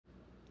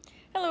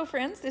Hello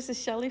friends, this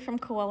is Shelley from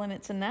Koala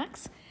Knits and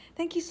Knacks.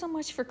 Thank you so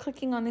much for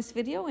clicking on this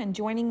video and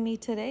joining me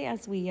today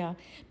as we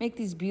make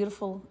these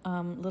beautiful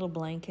little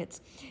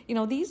blankets. You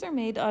know, these are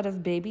made out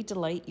of Baby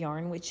Delight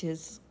yarn, which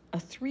is a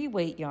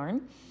 3-weight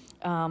yarn.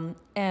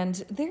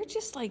 And they're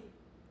just like,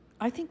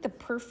 I think the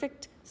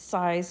perfect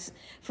size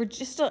for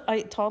just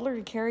a toddler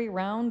to carry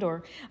around,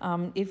 or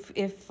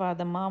if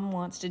the mom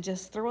wants to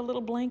just throw a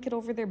little blanket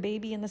over their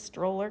baby in the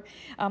stroller.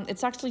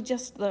 It's actually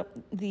just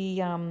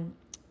the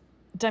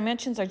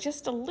dimensions are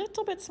just a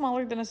little bit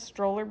smaller than a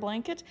stroller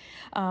blanket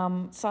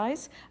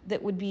size.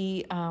 That would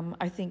be,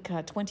 I think,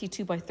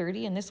 22 by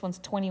 30, and this one's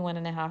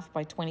 21.5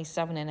 by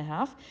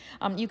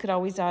 27.5. You could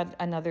always add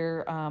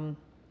another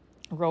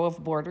row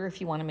of border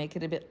if you want to make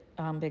it a bit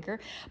bigger.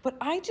 But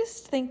I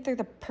just think they're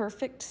the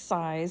perfect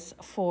size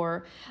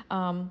for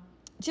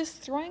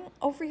just throwing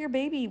over your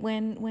baby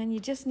when you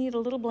just need a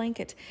little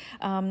blanket.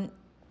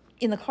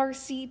 In the car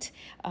seat,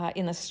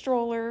 in the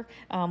stroller,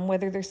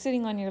 whether they're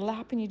sitting on your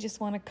lap and you just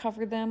want to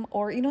cover them,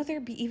 or, you know,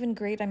 they'd be even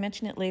great, I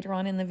mentioned it later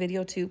on in the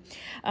video too,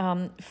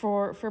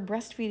 for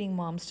breastfeeding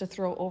moms to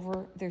throw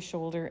over their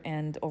shoulder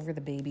and over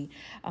the baby.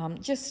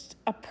 Just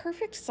a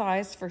perfect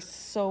size for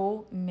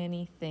so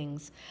many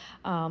things.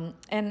 And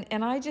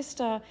I just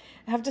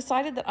have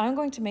decided that I'm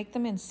going to make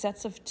them in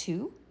sets of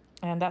 2.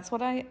 And that's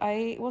what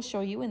I will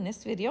show you in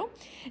this video.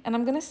 And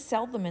I'm going to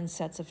sell them in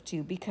sets of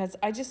 2 because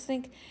I just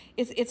think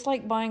it's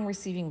like buying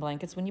receiving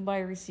blankets. When you buy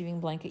a receiving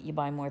blanket, you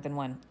buy more than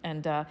one.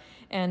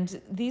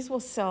 And these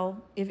will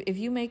sell, if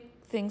you make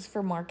things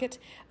for market,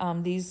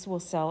 these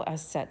will sell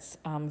as sets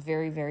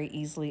very, very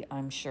easily,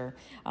 I'm sure.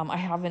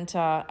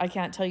 I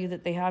can't tell you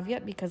that they have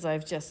yet because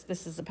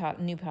this is a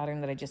new pattern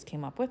that I just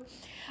came up with.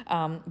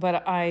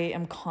 But I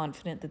am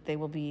confident that they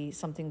will be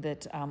something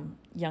that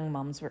young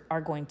moms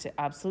are going to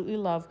absolutely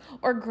love,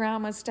 or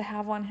grandmas to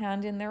have on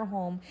hand in their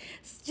home.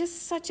 It's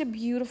just such a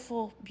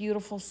beautiful,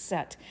 beautiful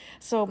set.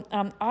 So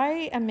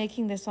I am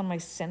making this on my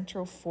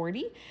Sentro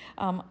 40.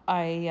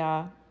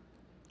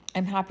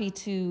 I'm happy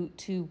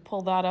to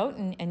pull that out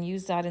and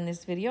use that in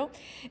this video.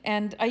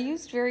 And I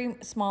used very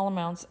small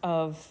amounts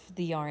of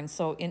the yarn,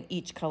 so in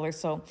each color.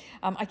 So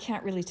I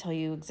can't really tell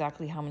you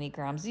exactly how many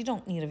grams. You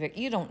don't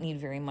need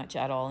very much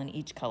at all in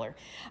each color.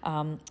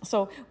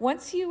 So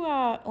once you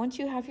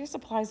have your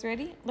supplies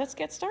ready, let's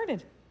get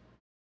started.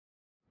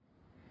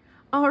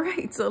 All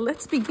right, so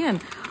let's begin.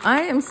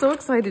 I am so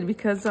excited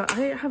because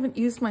I haven't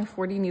used my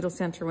 40 needle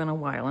Sentro in a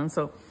while, and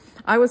so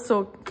I was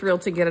so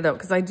thrilled to get it out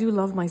because I do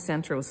love my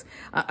Sentros.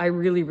 I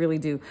really, really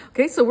do.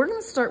 Okay, so we're going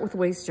to start with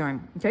waste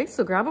yarn. Okay,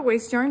 so grab a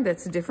waste yarn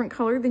that's a different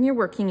color than your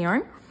working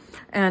yarn.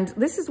 And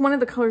this is one of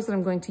the colors that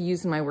I'm going to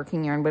use in my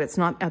working yarn, but it's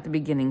not at the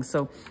beginning.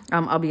 So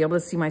I'll be able to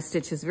see my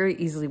stitches very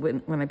easily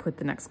when I put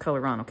the next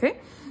color on,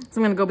 okay?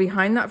 So I'm going to go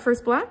behind that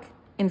first black,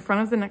 in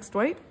front of the next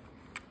white,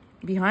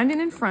 behind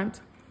and in front,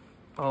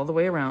 all the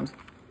way around.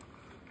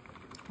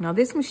 Now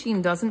this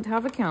machine doesn't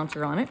have a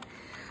counter on it.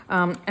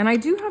 And I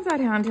do have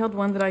that handheld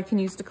one that I can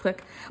use to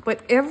click,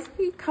 but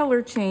every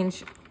color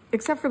change,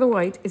 except for the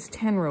white, is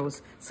 10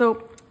 rows.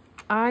 So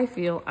I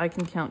feel I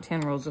can count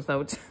 10 rows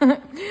without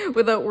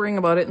worrying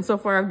about it. And so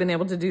far I've been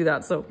able to do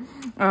that. So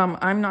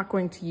I'm not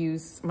going to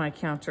use my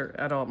counter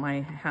at all, my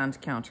hand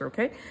counter,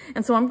 okay?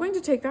 And so I'm going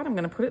to take that, I'm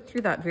going to put it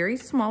through that very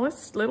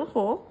smallest little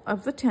hole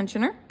of the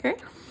tensioner, okay?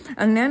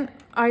 And then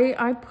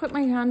I put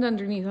my hand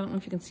underneath. I don't know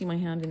if you can see my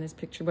hand in this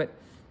picture, but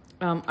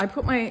I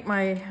put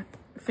my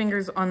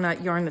fingers on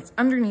that yarn that's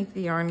underneath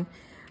the yarn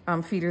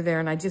feeder there,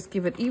 and I just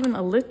give it even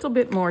a little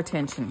bit more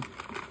tension.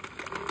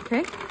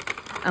 Okay,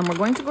 and we're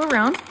going to go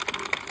around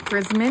for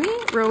as many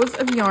rows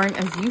of yarn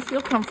as you feel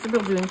comfortable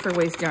doing for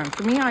waste yarn.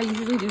 For me, I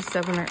usually do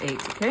 7 or 8.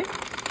 Okay,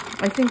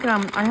 I think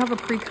I have a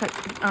pre-cut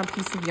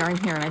piece of yarn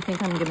here, and I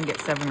think I'm going to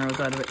get 7 rows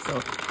out of it. So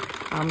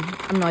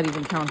I'm not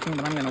even counting,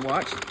 but I'm going to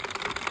watch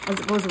as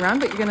it goes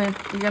around. But you're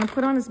gonna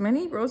put on as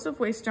many rows of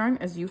waste yarn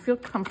as you feel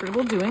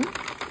comfortable doing.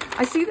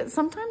 I see that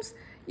sometimes,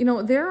 you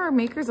know, there are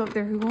makers out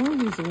there who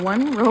only use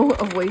 1 row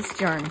of waste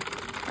yarn.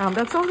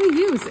 That's all they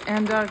use,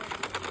 and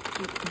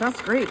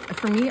that's great.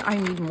 For me, I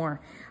need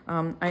more.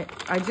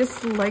 I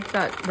just like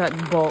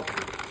that bulk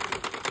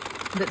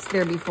that's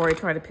there before I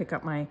try to pick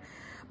up my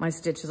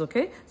stitches,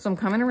 okay? So I'm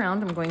coming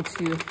around, I'm going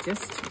to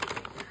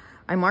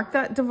I mark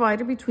that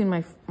divider between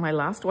my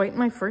last white and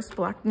my first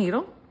black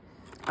needle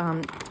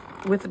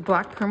with a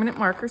black permanent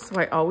marker, so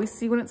I always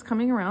see when it's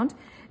coming around,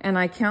 and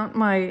I count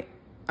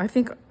I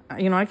think,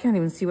 you know, I can't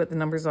even see what the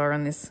numbers are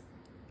on this.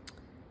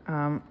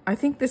 I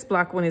think this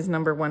black one is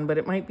number 1, but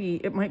it might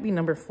be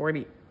number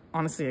 40.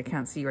 Honestly, I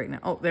can't see right now.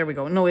 Oh, there we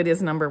go. No, it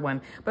is number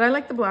 1. But I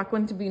like the black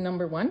one to be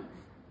number 1.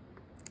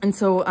 And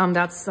so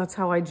that's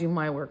how I do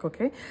my work,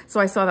 okay? So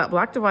I saw that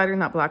black divider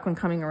and that black one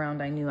coming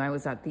around. I knew I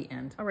was at the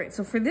end. All right,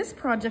 so for this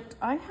project,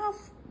 I have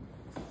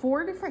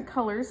 4 different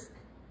colors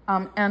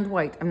and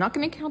white. I'm not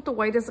going to count the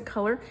white as a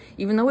color,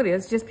 even though it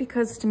is, just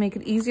because to make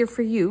it easier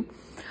for you,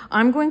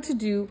 I'm going to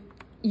do...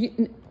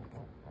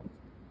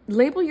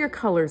 label your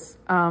colors,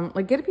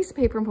 like get a piece of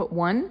paper and put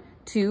 1,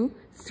 2,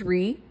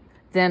 3,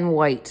 then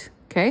white.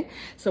 Okay,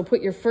 so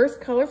put your first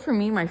color. For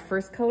me, my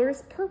first color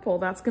is purple.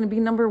 That's going to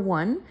be number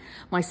 1.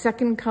 My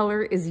second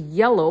color is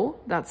yellow.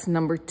 That's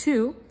number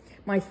 2.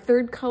 My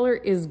third color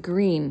is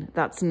green.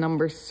 That's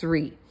number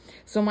 3.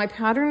 So my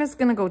pattern is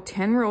going to go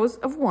 10 rows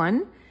of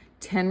 1,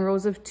 10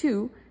 rows of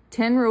 2,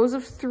 10 rows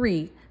of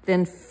 3,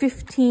 then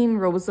 15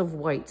 rows of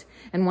white.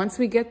 And once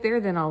we get there,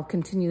 then I'll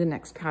continue the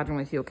next pattern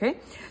with you, okay?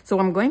 So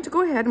I'm going to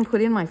go ahead and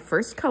put in my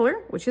first color,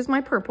 which is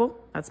my purple.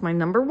 That's my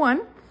number 1.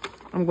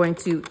 I'm going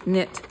to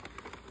knit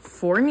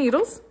 4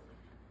 needles.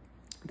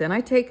 Then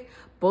I take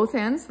both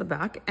ends, the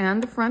back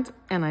and the front,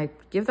 and I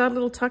give that a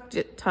little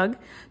tug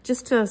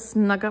just to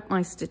snug up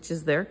my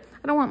stitches there.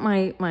 I don't want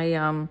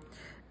my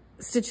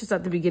stitches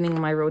at the beginning of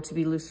my row to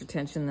be looser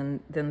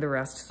tension than the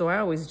rest, so I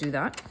always do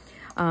that.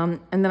 And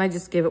then I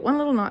just give it one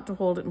little knot to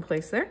hold it in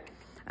place there.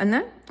 And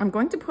then I'm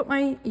going to put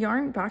my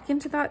yarn back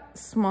into that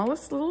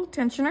smallest little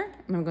tensioner,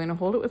 and I'm going to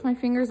hold it with my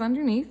fingers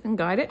underneath and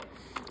guide it,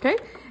 okay?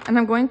 And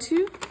I'm going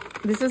to,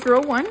 this is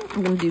row 1,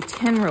 I'm going to do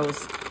 10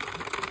 rows.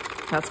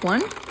 That's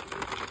 1.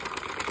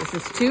 This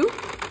is 2,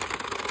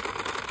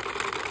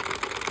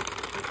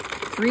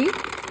 3,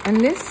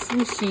 and this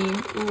machine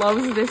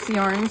loves this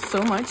yarn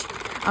so much.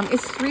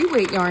 It's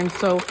 3-weight yarn,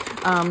 so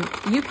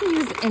you can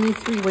use any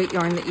 3-weight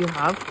yarn that you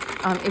have.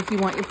 If you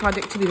want your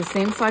project to be the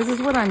same size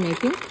as what I'm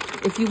making.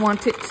 If you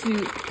want to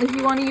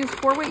use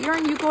 4-weight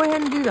yarn, you go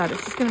ahead and do that.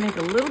 It's just going to make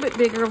a little bit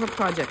bigger of a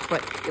project,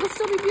 but it'll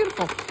still be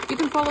beautiful. You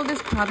can follow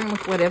this pattern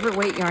with whatever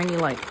weight yarn you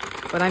like,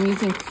 but I'm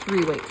using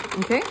 3-weight,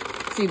 okay?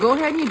 So you go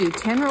ahead and you do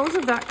 10 rows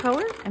of that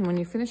color, and when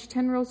you finish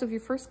 10 rows of your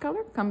first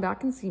color, come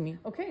back and see me.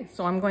 Okay,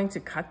 so I'm going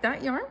to cut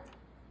that yarn.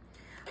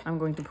 I'm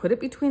going to put it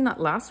between that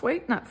last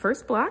white and that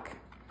first black.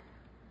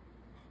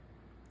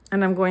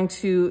 And I'm going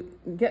to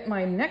get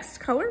my next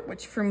color,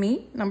 which for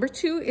me, number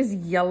 2 is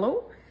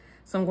yellow.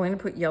 So I'm going to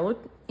put yellow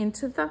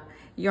into the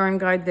yarn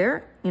guide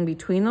there in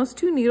between those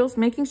 2 needles,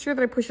 making sure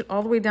that I push it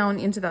all the way down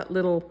into that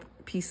little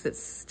piece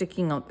that's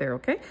sticking out there,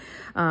 okay?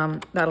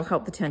 That'll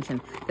help the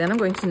tension. Then I'm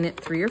going to knit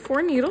 3 or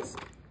 4 needles,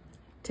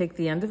 take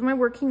the end of my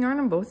working yarn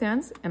on both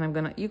ends, and I'm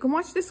gonna, you can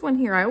watch this one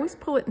here. I always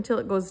pull it until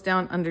it goes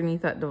down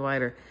underneath that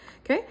divider,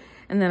 okay?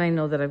 And then I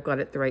know that I've got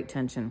it the right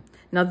tension.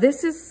 Now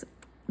this is,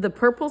 the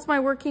purple's my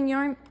working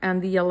yarn,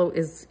 and the yellow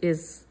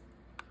is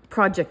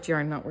project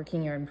yarn, not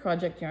working yarn,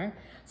 project yarn.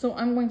 So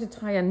I'm going to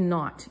tie a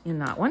knot in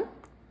that one.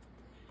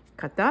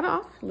 Cut that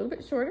off, a little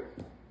bit shorter.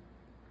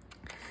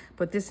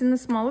 Put this in the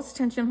smallest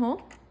tension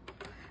hole.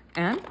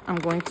 And I'm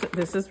going to,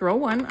 this is row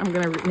 1, I'm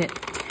going to knit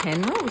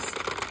 10 rows,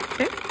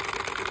 okay?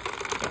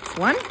 That's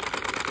 1,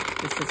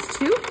 this is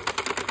 2,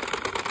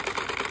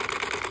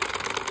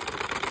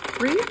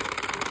 3.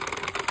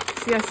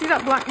 See, I see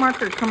that black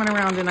marker coming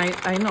around, and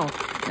I know.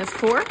 That's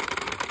 4,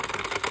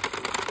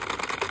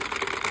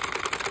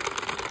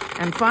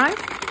 and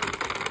 5.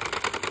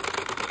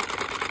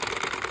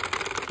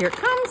 Here it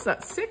comes,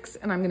 that's 6,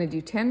 and I'm gonna do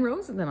 10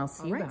 rows, and then I'll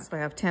see you back. So I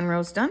have 10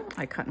 rows done.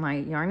 I cut my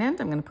yarn end.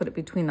 I'm gonna put it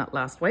between that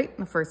last white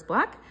and the first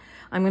black.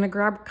 I'm gonna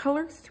grab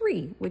color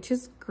 3, which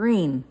is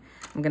green.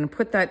 I'm gonna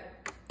put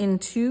that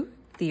into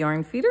the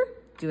yarn feeder,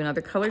 do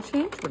another color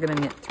change. We're gonna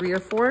knit 3 or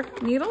 4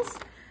 needles.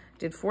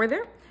 Did 4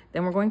 there.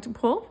 Then we're going to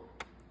pull,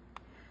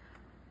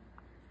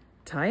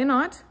 tie a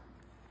knot.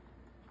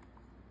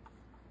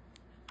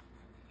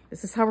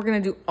 This is how we're gonna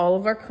do all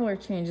of our color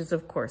changes,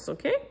 of course,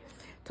 okay?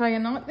 Tie a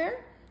knot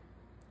there.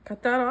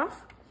 Cut that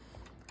off.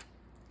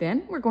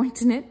 Then we're going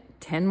to knit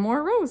 10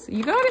 more rows.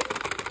 You got it.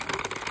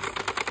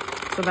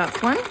 So that's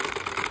 1,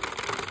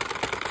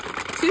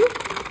 2.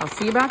 I'll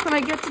see you back when I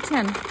get to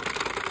 10.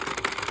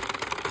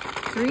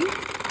 3.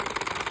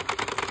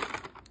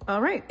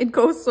 All right, it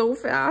goes so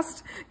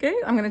fast. Okay,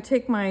 I'm gonna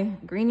take my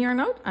green yarn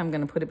out. I'm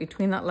gonna put it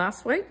between that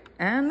last white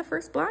and the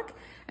first black.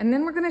 And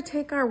then we're gonna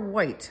take our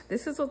white.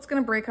 This is what's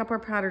gonna break up our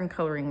pattern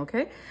coloring,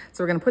 okay?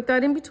 So we're gonna put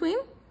that in between.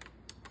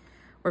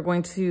 We're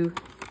going to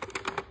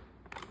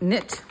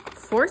knit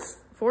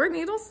 4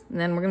 needles, and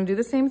then we're going to do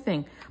the same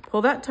thing.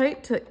 Pull that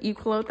tight to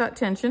equal out that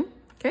tension,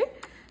 okay?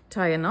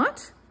 Tie a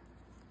knot.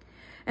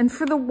 And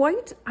for the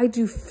white, I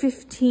do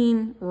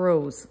 15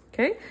 rows,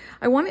 okay?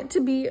 I want it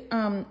to be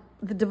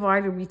the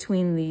divider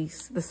between the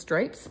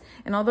stripes.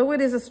 And although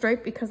it is a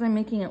stripe, because I'm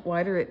making it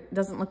wider, it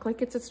doesn't look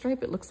like it's a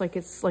stripe. It looks like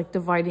it's like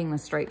dividing the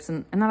stripes.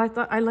 And I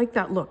thought I like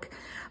that look,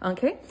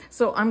 okay?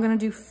 So I'm going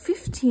to do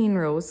 15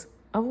 rows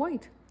of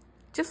white,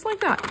 just like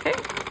that, okay?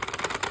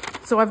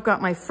 So I've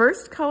got my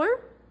first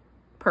color,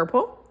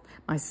 purple.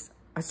 I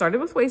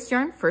started with waste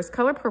yarn, first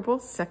color purple,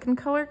 second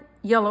color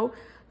yellow,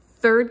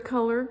 third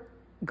color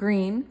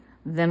green,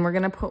 then we're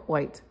gonna put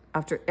white.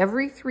 After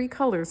every 3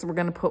 colors, we're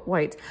gonna put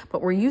white,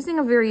 but we're using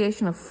a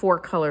variation of 4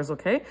 colors,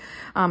 okay?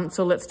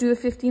 So let's do the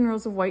 15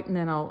 rows of white, and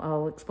then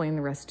I'll explain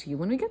the rest to you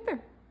when we get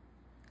there.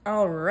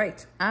 All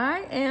right,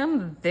 I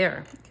am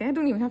there. Okay, I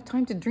don't even have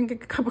time to drink a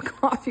cup of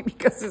coffee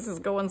because this is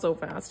going so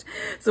fast.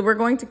 So we're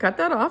going to cut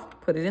that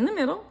off, put it in the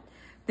middle.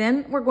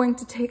 Then we're going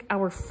to take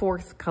our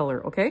 4th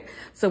color, okay?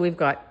 So we've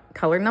got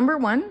color number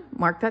 1,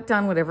 mark that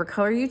down, whatever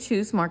color you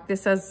choose. Mark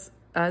this as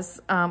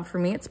for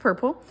me, it's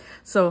purple.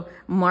 So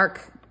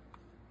mark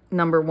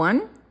number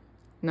 1,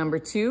 number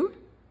 2.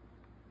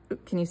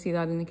 Can you see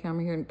that in the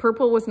camera here?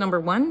 Purple was number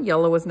 1,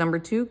 yellow was number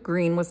 2,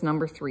 green was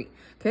number 3.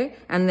 Okay,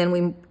 and then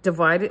we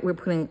divide it. We're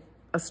putting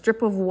a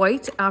strip of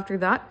white after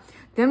that.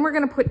 Then we're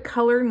going to put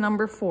color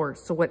number 4.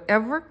 So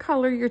whatever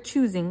color you're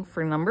choosing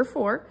for number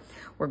 4,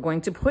 we're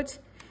going to put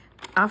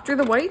after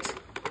the white.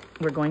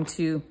 We're going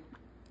to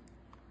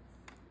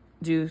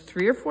do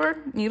 3 or 4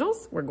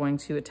 needles. We're going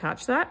to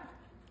attach that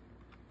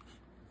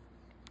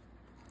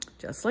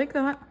just like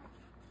that.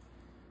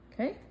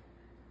 Okay.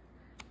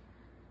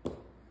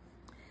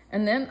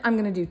 And then I'm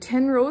going to do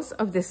 10 rows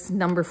of this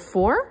number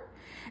 4,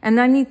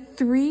 and I need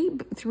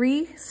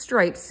three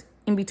stripes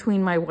in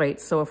between my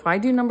whites. So if I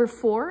do number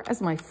 4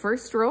 as my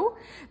first row,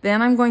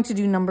 then I'm going to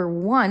do number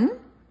 1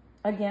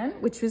 again,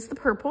 which is the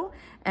purple,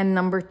 and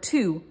number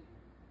 2,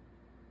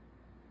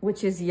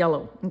 which is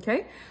yellow.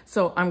 Okay,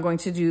 so I'm going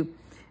to do,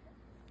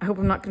 I hope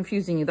I'm not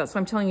confusing you. That's why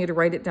I'm telling you to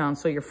write it down.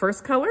 So your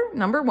first color,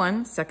 number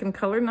 1, second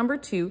color, number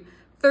 2,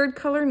 third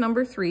color,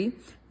 number 3,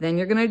 then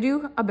you're going to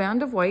do a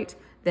band of white,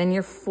 then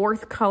your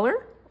fourth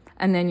color,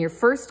 and then your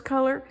first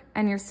color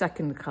and your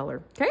second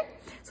color. Okay,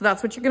 so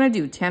that's what you're going to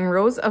do. 10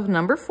 rows of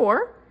number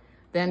 4,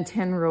 then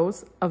 10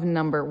 rows of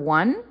number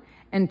 1,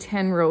 and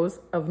 10 rows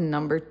of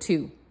number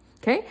 2.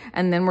 Okay,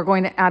 and then we're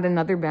going to add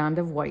another band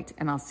of white,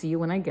 and I'll see you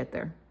when I get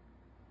there.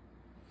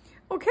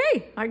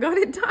 Okay, I got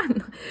it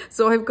done.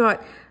 So I've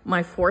got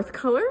my fourth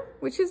color,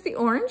 which is the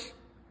orange,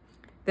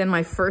 then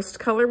my first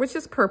color, which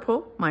is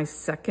purple, my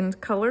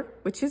second color,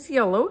 which is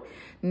yellow.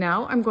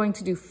 Now I'm going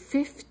to do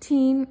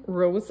 15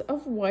 rows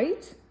of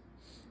white.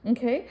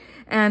 Okay,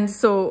 and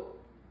so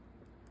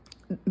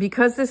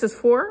because this is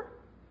 4,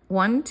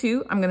 1,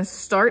 2, I'm going to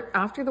start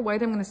after the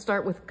white. I'm going to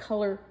start with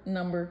color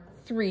number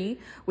 3,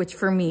 which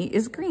for me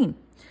is green.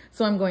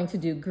 So I'm going to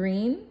do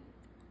green,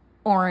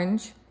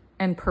 orange,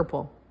 and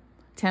purple.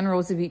 10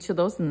 rows of each of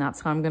those, and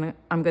that's how I'm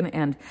gonna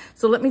end.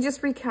 So let me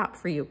just recap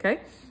for you,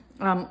 okay?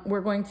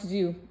 We're going to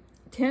do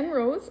 10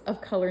 rows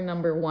of color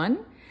number 1,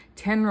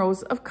 10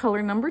 rows of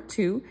color number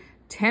 2,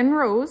 10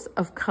 rows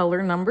of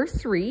color number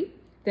 3.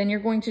 Then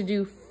you're going to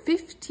do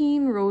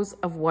 15 rows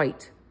of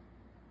white.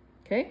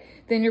 Okay?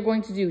 Then you're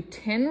going to do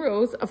 10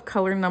 rows of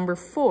color number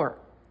 4,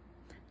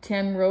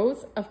 10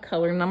 rows of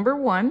color number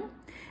 1,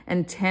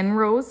 and 10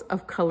 rows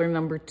of color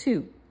number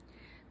 2.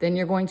 Then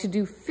you're going to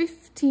do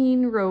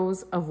 15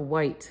 rows of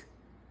white,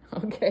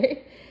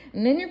 okay?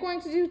 And then you're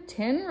going to do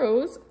 10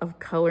 rows of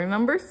color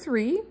number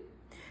 3,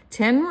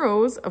 10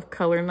 rows of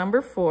color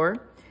number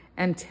 4,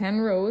 and 10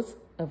 rows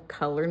of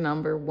color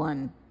number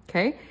 1,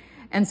 okay?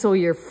 And so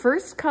your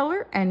first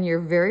color and your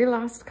very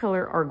last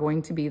color are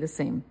going to be the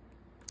same.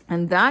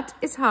 And that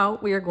is how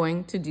we are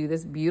going to do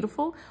this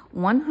beautiful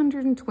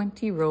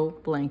 120 row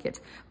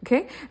blanket,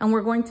 okay? And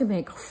we're going to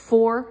make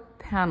 4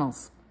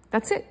 panels.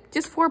 That's it,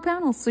 just 4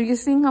 panels. So you're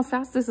seeing how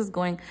fast this is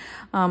going.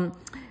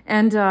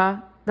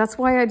 That's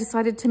why I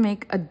decided to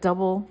make a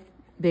double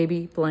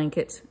baby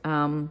blanket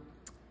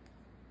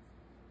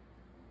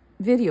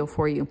video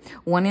for you.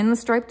 One in the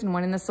striped and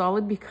one in the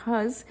solid,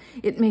 because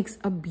it makes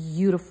a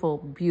beautiful,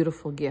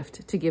 beautiful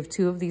gift to give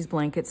 2 of these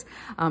blankets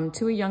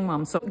to a young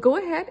mom. So go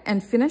ahead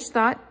and finish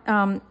that.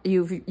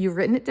 You've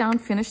written it down,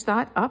 finish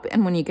that up.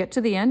 And when you get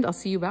to the end, I'll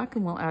see you back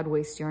and we'll add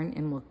waste yarn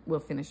and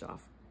we'll finish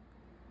off.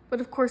 But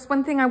of course,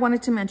 one thing I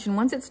wanted to mention,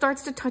 once it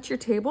starts to touch your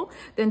table,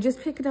 then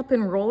just pick it up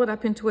and roll it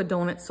up into a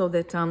donut so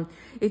that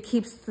it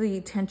keeps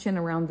the tension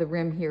around the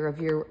rim here of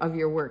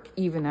your work,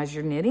 even as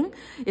you're knitting.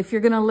 If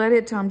you're gonna let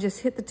it just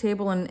hit the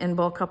table and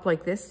bulk up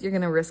like this, you're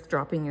gonna risk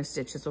dropping your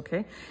stitches,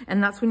 okay?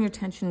 And that's when your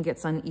tension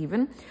gets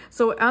uneven.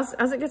 So as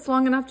it gets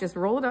long enough, just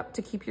roll it up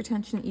to keep your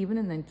tension even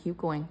and then keep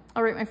going.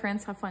 All right, my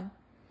friends, have fun.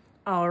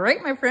 All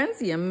right, my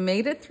friends, you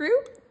made it through,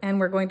 and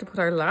we're going to put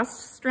our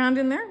last strand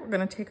in there. We're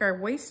gonna take our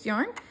waste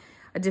yarn,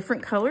 a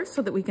different color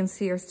so that we can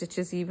see our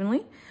stitches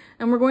evenly.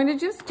 And we're going to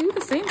just do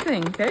the same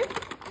thing, okay?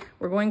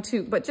 We're going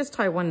to, but just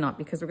tie one knot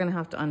because we're gonna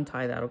have to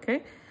untie that,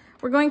 okay?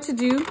 We're going to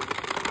do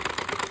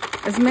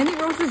as many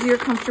rows as you're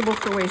comfortable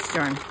for waste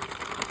yarn.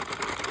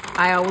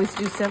 I always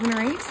do 7 or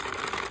 8,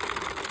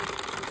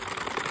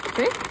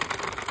 okay?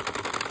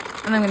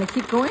 And I'm gonna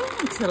keep going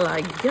until I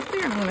get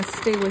there, and I'm gonna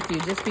stay with you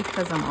just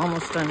because I'm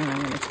almost done and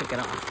I'm gonna take it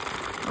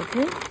off,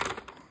 okay?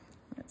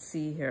 Let's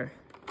see here.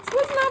 So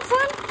wasn't that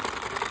fun?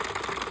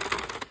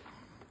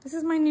 This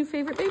is my new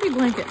favorite baby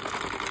blanket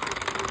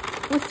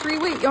with 3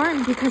 weight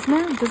yarn, because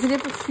man, does it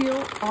ever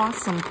feel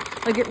awesome.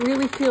 Like, it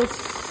really feels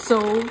so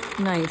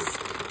nice.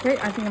 Okay,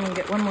 I think I'm gonna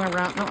get one more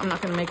round. No, I'm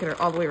not gonna make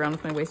it all the way around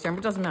with my waste yarn,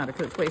 but it doesn't matter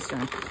because it's waste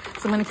yarn.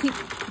 So I'm gonna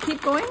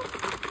keep going.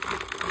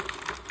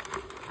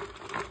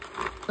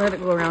 Let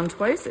it go around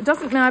twice. It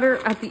doesn't matter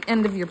at the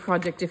end of your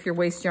project if your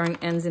waste yarn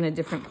ends in a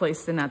different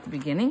place than at the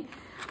beginning.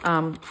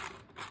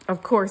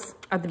 Of course,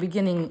 at the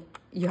beginning,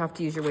 you have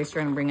to use your waste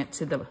yarn and bring it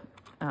to the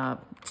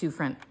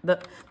the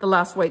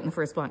last white and the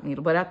first black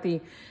needle. But at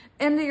the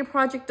end of your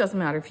project, doesn't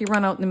matter. If you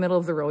run out in the middle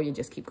of the row, you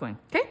just keep going.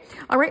 Okay.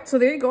 All right. So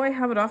there you go. I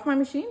have it off my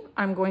machine.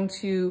 I'm going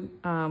to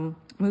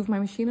move my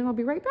machine and I'll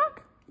be right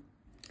back.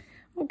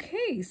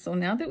 Okay. So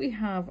now that we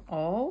have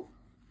all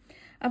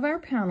of our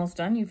panels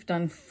done. You've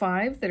done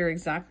 5 that are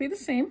exactly the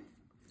same.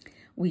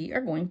 We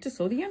are going to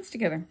sew the ends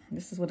together.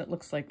 This is what it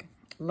looks like.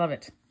 Love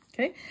it.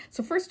 Okay,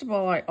 so first of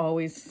all, I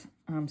always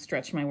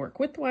stretch my work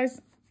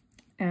widthwise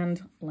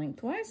and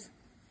lengthwise.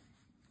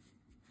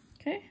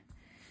 Okay,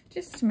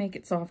 just to make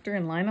it softer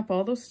and line up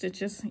all those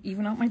stitches,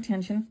 even out my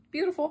tension.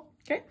 Beautiful.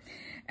 Okay,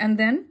 and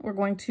then we're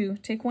going to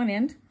take one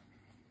end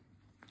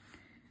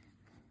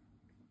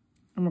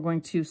and we're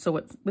going to sew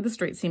it with a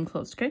straight seam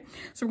closed. Okay,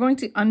 so we're going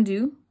to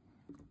undo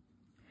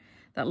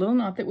that little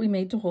knot that we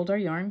made to hold our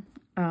yarn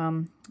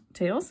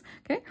tails.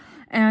 Okay,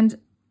 and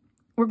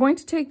we're going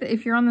to take the,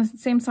 if you're on the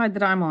same side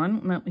that I'm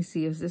on, let me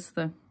see, this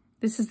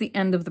is the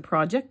end of the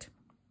project.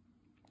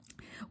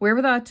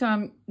 Wherever that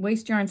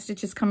waste yarn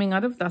stitch is coming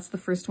out of, that's the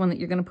first one that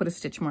you're going to put a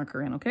stitch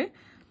marker in, okay?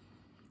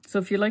 So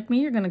if you're like me,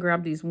 you're going to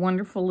grab these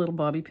wonderful little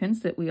bobby pins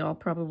that we all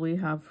probably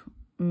have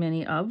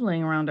many of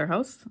laying around our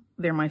house.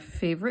 They're my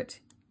favorite.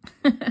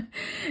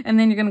 And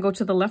then you're going to go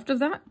to the left of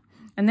that.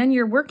 And then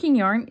your working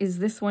yarn is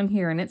this one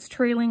here, and it's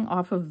trailing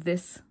off of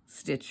this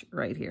stitch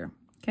right here,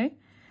 okay?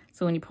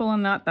 So when you pull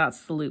on that,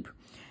 that's the loop.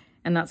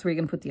 And that's where you're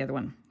going to put the other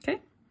one,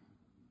 okay?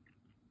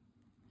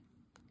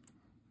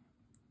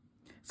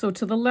 So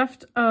to the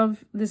left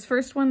of this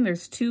first one,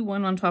 there's 2,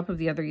 one on top of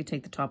the other. You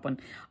take the top one.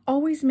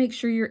 Always make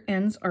sure your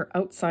ends are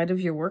outside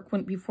of your work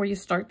before you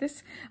start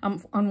this.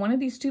 On one of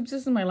these tubes,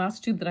 this is my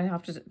last tube that I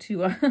have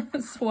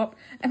to sew up.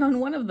 And on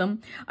one of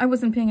them, I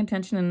wasn't paying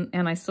attention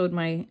and I sewed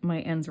my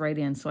ends right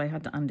in. So I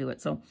had to undo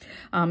it. So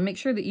make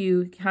sure that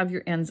you have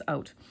your ends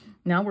out.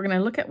 Now we're going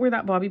to look at where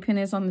that bobby pin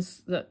is on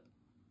this,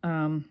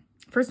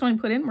 first one we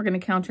put in. We're going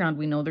to count around.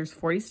 We know there's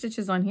 40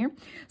 stitches on here.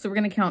 So we're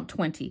going to count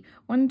 20.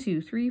 1, 2,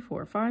 3,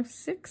 4, 5,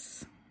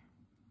 6.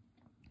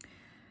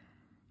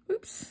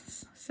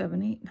 Oops.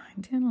 7, 8, 9,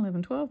 10,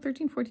 11, 12,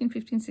 13, 14,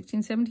 15,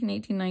 16, 17,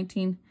 18,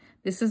 19.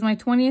 This is my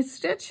 20th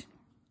stitch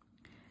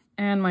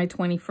and my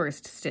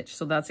 21st stitch.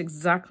 So that's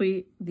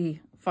exactly the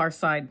far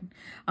side,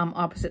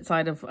 opposite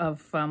side of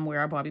where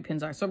our bobby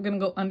pins are. So we're going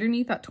to go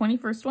underneath that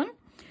 21st one.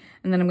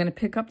 And then I'm going to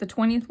pick up the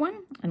 20th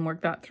one and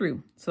work that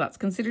through. So that's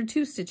considered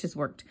 2 stitches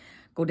worked.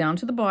 Go down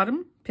to the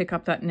bottom, pick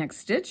up that next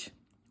stitch,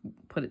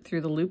 put it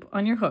through the loop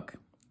on your hook.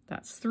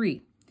 That's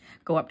 3.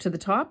 Go up to the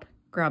top,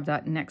 grab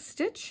that next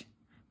stitch,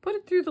 put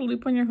it through the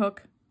loop on your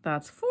hook.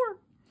 That's 4.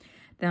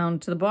 Down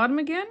to the bottom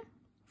again,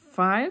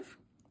 5,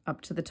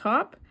 up to the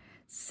top,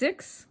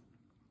 6,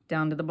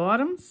 down to the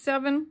bottom,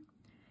 7,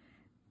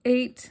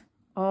 8,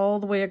 all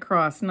the way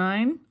across,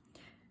 9,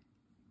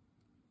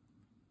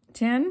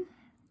 10,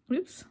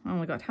 oops, I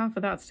only got half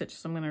of that stitch,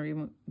 so I'm going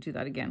to do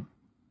that again.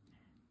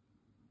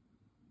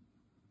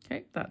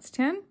 Okay, that's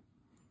 10.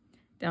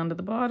 Down to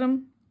the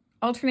bottom,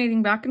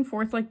 alternating back and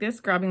forth like this,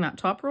 grabbing that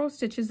top row of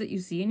stitches that you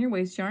see in your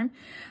waste yarn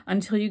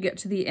until you get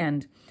to the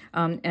end.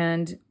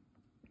 And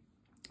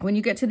when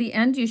you get to the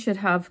end, you should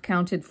have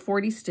counted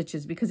 40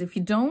 stitches, because if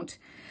you don't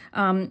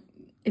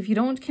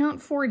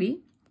count 40,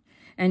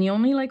 and you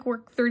only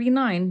work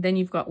 39, then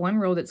you've got one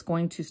row that's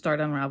going to start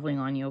unraveling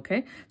on you,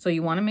 okay? So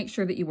you want to make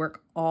sure that you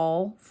work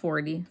all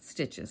 40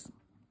 stitches,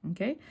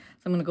 okay?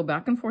 So I'm going to go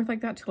back and forth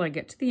like that till I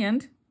get to the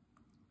end,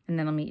 and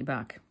then I'll meet you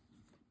back.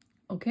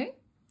 Okay,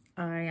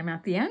 I am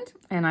at the end,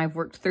 and I've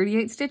worked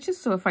 38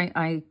 stitches, so if I'm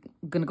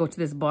going to go to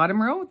this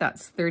bottom row,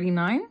 that's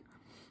 39.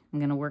 I'm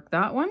going to work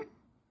that one.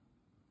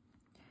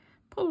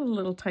 Pull a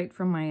little tight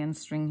from my end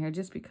string here,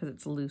 just because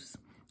it's loose,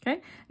 okay?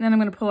 And then I'm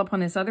going to pull up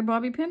on this other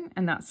bobby pin,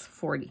 and that's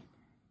 40.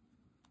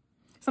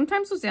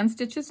 Sometimes those end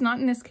stitches, not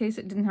in this case,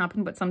 it didn't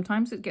happen, but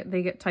sometimes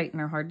they get tight and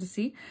they're hard to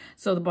see.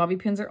 So the bobby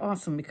pins are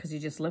awesome because you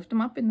just lift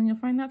them up and then you'll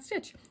find that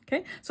stitch.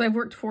 Okay, so I've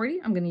worked 40.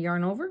 I'm going to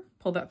yarn over,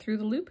 pull that through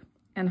the loop,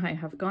 and I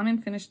have gone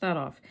and finished that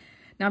off.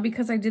 Now,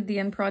 because I did the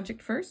end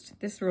project first,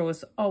 this row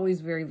is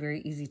always very,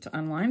 very easy to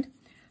unwind.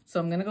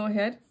 So I'm going to go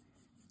ahead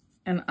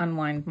and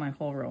unwind my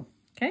whole row.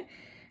 Okay,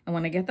 and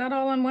when I get that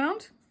all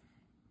unwound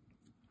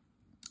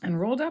and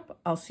rolled up,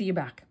 I'll see you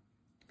back.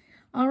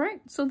 All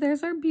right, so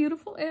there's our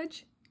beautiful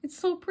edge. It's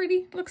so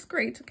pretty, looks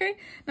great, okay?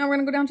 Now we're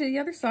gonna go down to the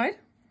other side.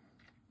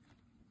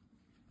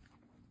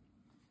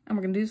 And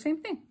we're gonna do the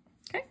same thing,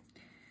 okay?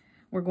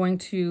 We're going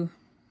to,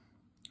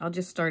 I'll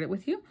just start it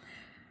with you.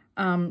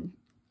 Undo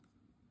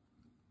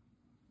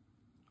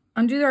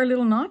our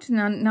little knot.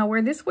 Now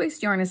where this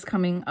waste yarn is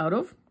coming out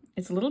of,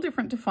 it's a little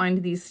different to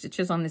find these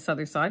stitches on this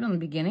other side on the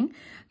beginning,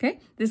 okay?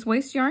 This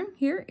waste yarn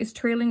here is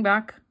trailing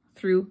back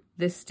through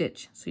this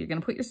stitch. So you're gonna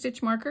put your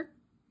stitch marker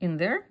in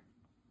there.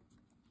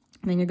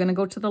 And then you're going to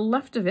go to the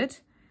left of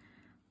it,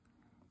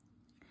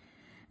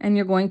 and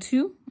you're going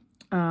to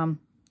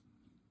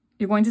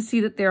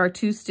see that there are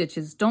 2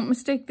 stitches. Don't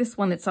mistake this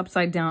one that's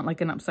upside down,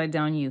 like an upside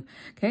down U.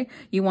 Okay,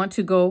 you want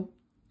to go,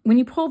 when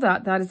you pull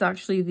that, that is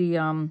actually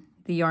the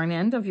yarn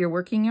end of your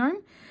working yarn,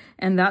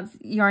 and that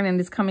yarn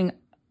end is coming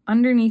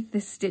underneath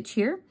this stitch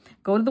here.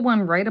 Go to the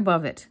one right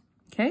above it.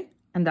 Okay.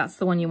 And that's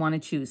the one you want to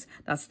choose.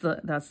 That's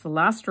the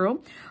last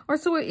row. Or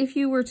so if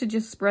you were to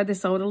just spread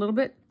this out a little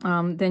bit,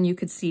 then you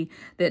could see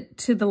that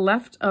to the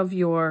left of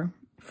your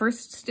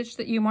first stitch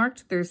that you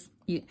marked,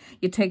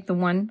 You take the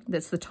one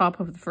that's the top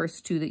of the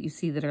first two that you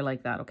see that are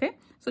like that, okay?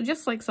 So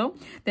just like so.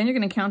 Then you're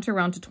going to count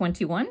around to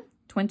 21,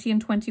 20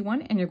 and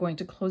 21, and you're going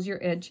to close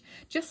your edge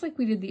just like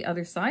we did the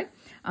other side.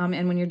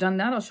 And when you're done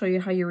that, I'll show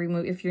you how you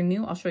remove, if you're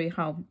new, I'll show you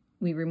how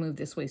we remove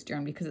this waste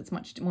yarn because it's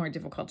much more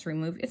difficult to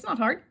remove. It's not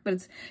hard, but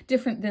it's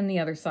different than the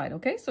other side,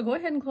 okay? So go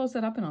ahead and close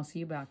that up and I'll see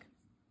you back.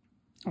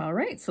 All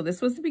right, so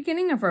this was the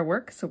beginning of our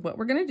work. So what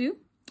we're going to do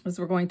is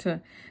we're going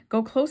to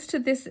go close to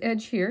this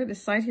edge here,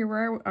 this side here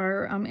where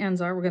our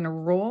ends are. We're going to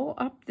roll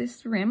up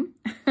this rim.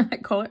 I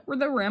call it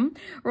the rim.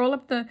 Roll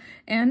up the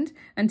end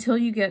until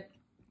you get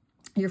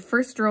your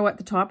first row at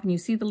the top and you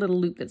see the little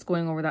loop that's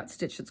going over that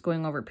stitch that's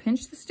going over.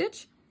 Pinch the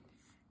stitch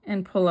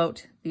and pull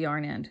out the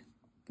yarn end.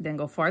 Then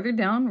go farther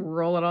down,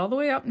 roll it all the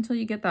way up until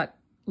you get that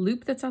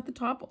loop that's at the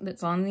top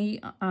that's on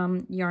the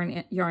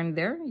yarn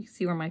there. You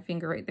see where my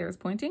finger right there is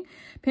pointing.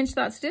 Pinch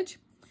that stitch,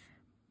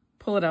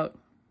 pull it out.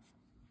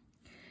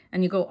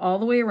 And you go all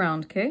the way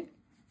around, okay?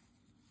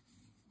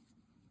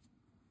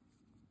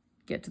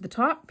 Get to the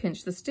top,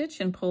 pinch the stitch,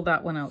 and pull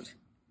that one out.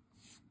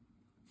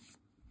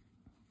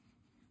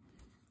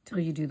 Till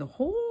you do the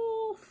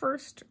whole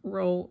first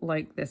row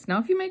like this. Now,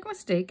 if you make a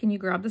mistake and you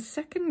grab the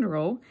second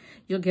row,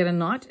 you'll get a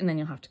knot, and then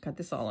you'll have to cut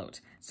this all out.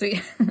 So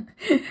yeah,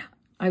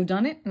 I've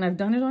done it, and I've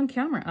done it on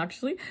camera,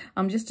 actually,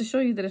 just to show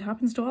you that it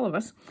happens to all of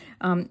us.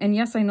 And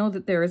yes, I know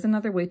that there is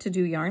another way to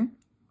do yarn,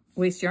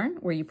 waste yarn,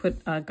 where you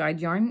put guide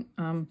yarn,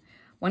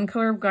 one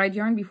color of guide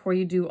yarn before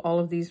you do all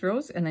of these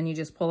rows, and then you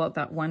just pull out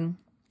that one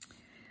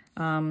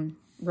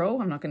row.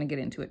 I'm not going to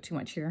get into it too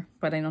much here,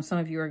 but I know some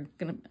of you are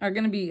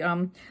gonna be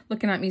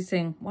looking at me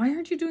saying, why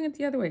aren't you doing it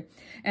the other way?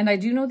 And I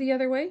do know the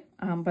other way,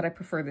 but I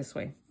prefer this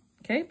way,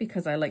 okay?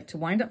 Because I like to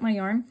wind up my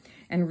yarn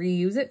and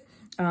reuse it.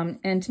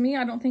 And to me,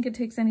 I don't think it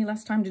takes any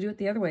less time to do it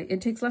the other way.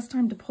 It takes less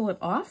time to pull it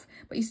off,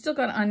 but you still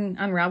got to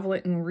unravel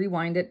it and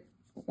rewind it,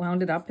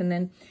 wound it up. And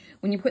then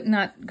when you're putting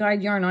that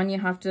guide yarn on, you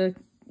have to,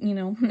 you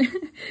know,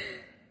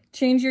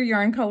 change your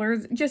yarn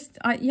colors.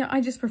 Yeah,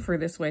 I just prefer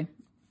this way.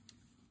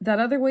 That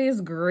other way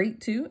is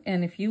great too.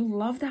 And if you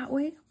love that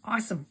way,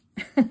 awesome.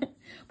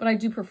 But I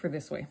do prefer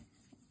this way.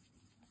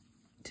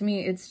 To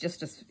me,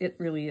 it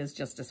really is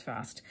just as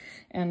fast.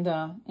 And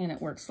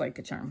it works like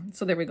a charm.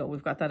 So there we go.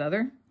 We've got that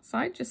other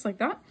side just like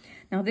that.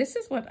 Now this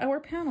is what our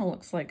panel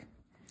looks like.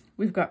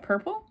 We've got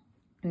purple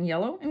and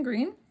yellow and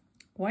green,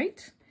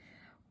 white,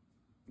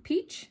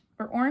 peach,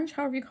 or orange,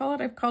 however you call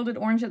it. I've called it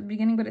orange at the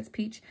beginning, but it's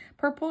peach.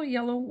 Purple,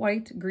 yellow,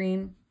 white,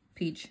 green,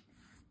 peach,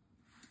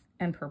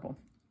 and purple.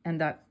 And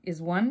that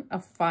is one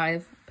of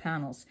 5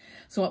 panels.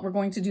 So what we're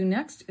going to do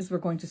next is we're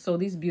going to sew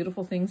these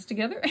beautiful things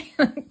together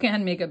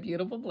and make a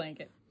beautiful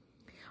blanket.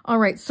 All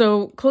right,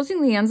 so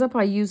closing the ends up,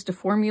 I used a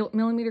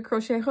 4mm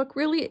crochet hook.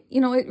 Really, you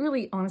know, it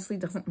really honestly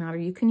doesn't matter.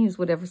 You can use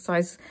whatever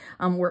size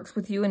works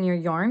with you and your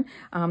yarn,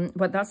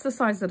 but that's the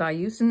size that I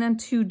used. And then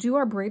to do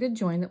our braided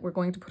join that we're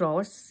going to put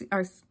all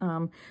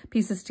our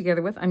pieces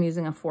together with, I'm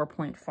using a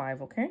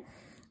 4.5, okay?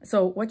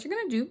 So what you're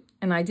gonna do,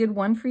 and I did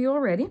one for you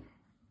already,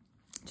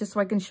 just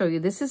so I can show you.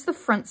 This is the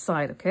front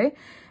side, okay?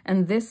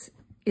 And this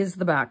is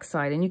the back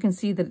side. And you can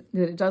see that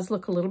it does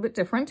look a little bit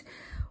different.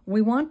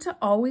 We want to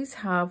always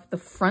have the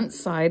front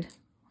side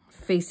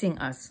facing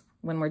us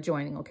when we're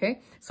joining,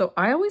 okay? So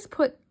I always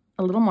put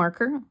a little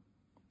marker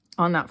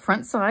on that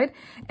front side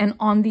and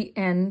on the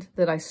end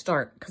that I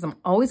start, because I'm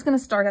always going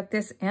to start at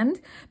this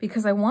end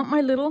because I want my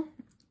little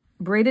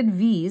braided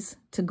V's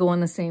to go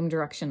in the same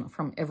direction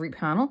from every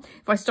panel.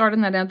 If I start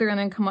on that other and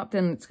then come up,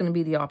 then it's going to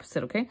be the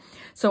opposite, okay?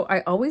 So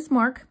I always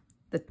mark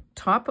the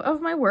top of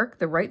my work,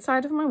 the right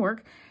side of my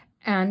work,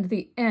 and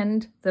the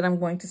end that I'm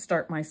going to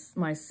start my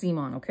seam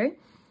on, okay?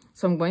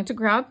 So I'm going to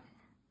grab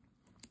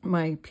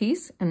my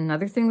piece, and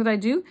another thing that I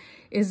do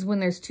is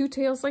when there's 2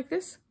 tails like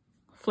this,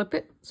 flip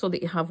it so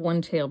that you have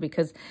 1 tail,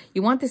 because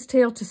you want this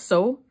tail to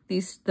sew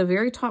the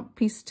very top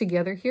piece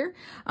together here.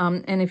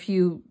 And if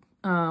you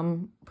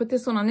put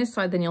this one on this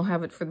side, then you'll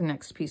have it for the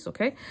next piece,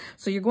 okay?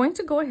 So you're going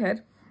to go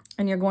ahead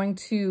and you're going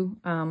to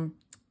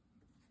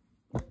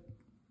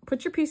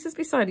put your pieces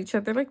beside each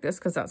other like this,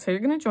 because that's how you're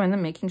going to join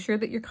them, making sure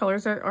that your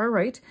colors are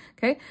right,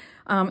 okay?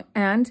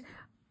 And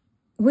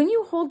when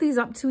you hold these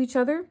up to each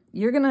other,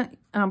 you're going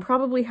to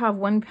probably have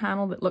one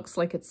panel that looks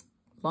like it's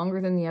longer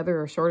than the other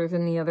or shorter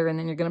than the other, and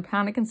then you're going to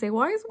panic and say,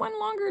 why is one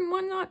longer and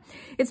one not?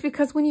 It's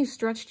because when you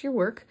stretched your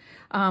work,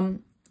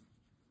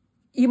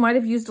 you might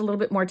have used a little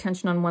bit more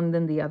tension on one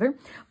than the other.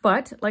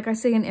 But like I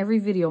say in every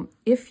video,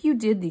 if you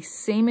did the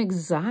same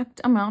exact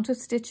amount of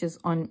stitches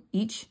on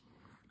each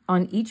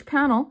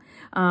panel,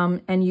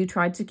 and you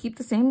tried to keep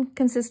the same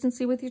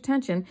consistency with your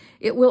tension,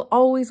 it will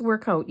always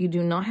work out. You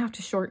do not have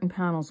to shorten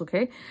panels,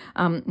 okay?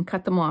 And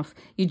cut them off.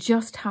 You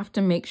just have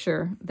to make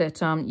sure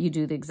that you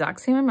do the exact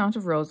same amount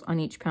of rows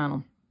on each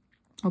panel,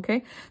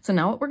 okay? So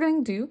now what we're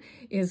going to do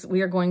is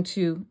we are going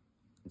to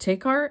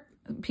take our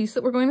piece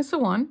that we're going to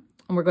sew on,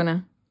 and we're going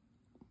to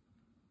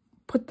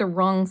put the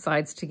wrong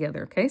sides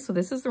together, okay? So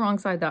this is the wrong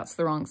side, that's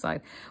the wrong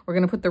side. We're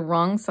going to put the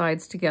wrong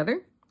sides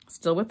together,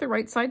 still with the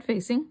right side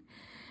facing.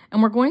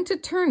 And we're going to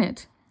turn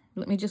it.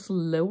 Let me just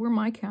lower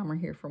my camera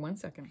here for 1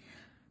 second.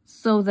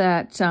 so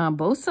that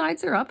both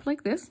sides are up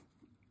like this.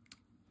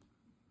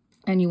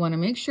 And you want to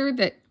make sure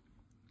that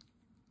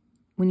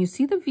when you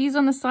see the V's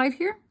on the side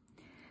here,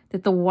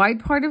 that the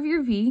wide part of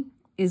your V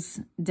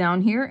is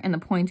down here and the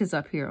point is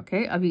up here,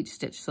 okay, of each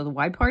stitch. So the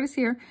wide part is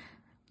here,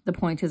 the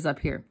point is up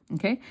here,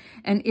 okay?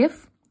 And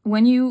if,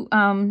 when you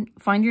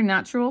find your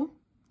natural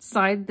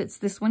side, that's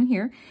this one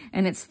here,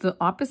 and it's the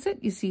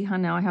opposite, you see how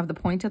now I have the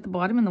point at the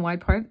bottom and the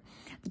wide part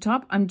at the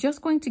top, I'm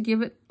just going to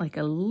give it like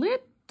a little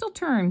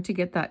turn to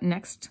get that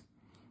next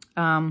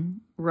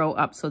row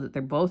up so that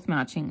they're both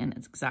matching and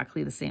it's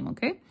exactly the same,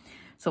 okay?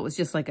 So it was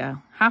just like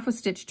a half a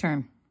stitch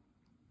turn.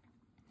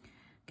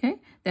 Okay,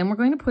 then we're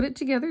going to put it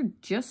together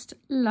just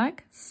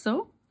like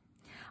so.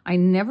 I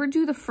never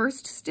do the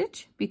first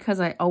stitch because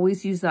I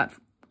always use that,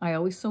 I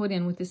always sew it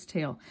in with this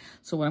tail.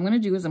 So what I'm going to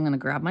do is I'm going to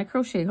grab my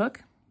crochet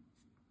hook.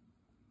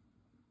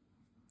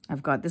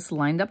 I've got this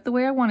lined up the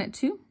way I want it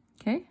to,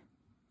 okay?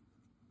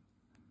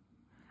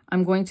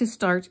 I'm going to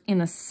start in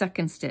the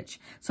second stitch.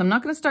 So I'm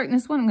not going to start in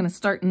this one, I'm going to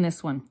start in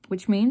this one,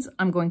 which means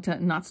I'm going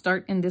to not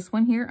start in this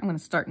one here, I'm going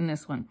to start in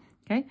this one,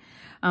 okay?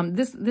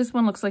 This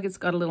one looks like it's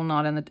got a little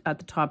knot at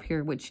the top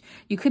here, which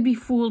you could be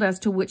fooled as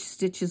to which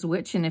stitch is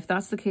which, and if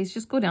that's the case,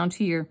 just go down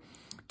to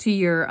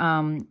your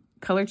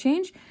color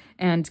change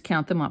and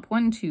count them up.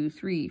 1, 2,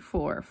 3,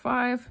 4,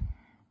 5,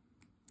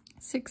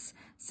 6,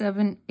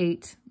 7,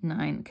 8,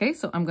 9. Okay,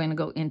 so I'm going to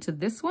go into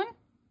this one.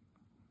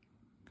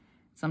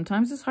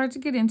 Sometimes it's hard to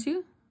get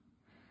into.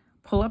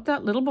 Pull up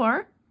that little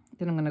bar,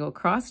 then I'm going to go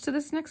across to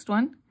this next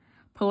one,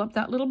 pull up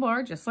that little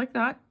bar just like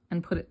that,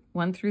 and put it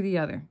one through the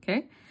other,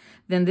 okay?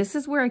 Then this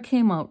is where I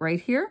came out right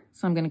here,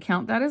 so I'm going to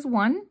count that as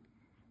 1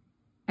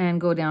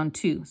 and go down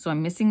 2. So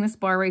I'm missing this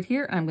bar right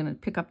here, and I'm going to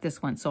pick up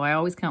this one. So I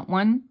always count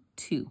 1,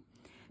 2.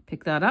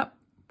 Pick that up,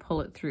 pull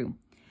it through.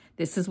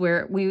 This is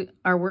where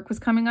our work was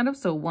coming out of,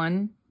 so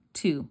 1,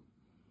 2.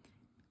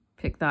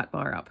 Pick that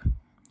bar up,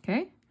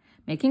 okay?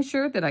 Making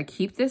sure that I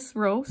keep this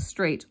row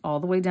straight all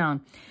the way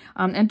down.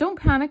 And don't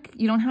panic,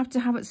 you don't have to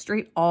have it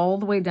straight all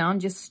the way down,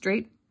 just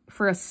straight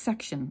for a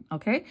section,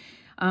 okay?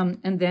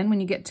 And then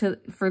when you get to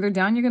further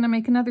down, you're going to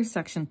make another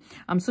section.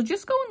 So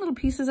just go in little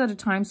pieces at a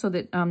time so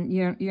that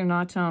you're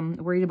not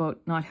worried about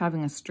not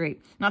having a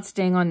straight, not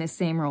staying on this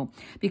same row.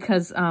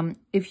 Because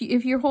if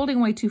you're holding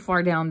way too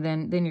far down,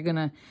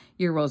 then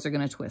your rows are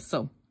gonna twist.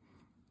 So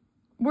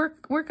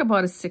work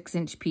about a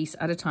 6-inch piece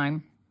at a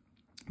time,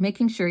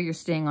 making sure you're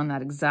staying on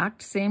that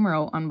exact same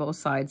row on both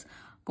sides,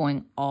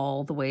 going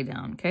all the way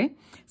down. Okay,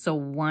 so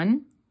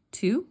 1,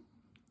 2,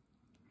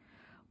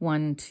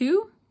 1,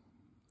 2.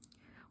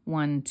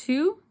 1,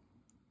 2,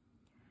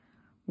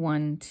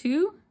 1,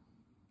 2,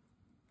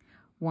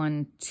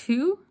 1,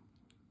 2,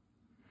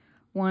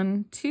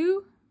 1,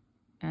 2,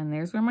 and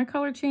there's where my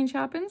color change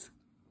happens.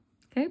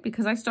 Okay,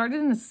 because I started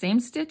in the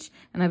same stitch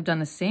and I've done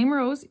the same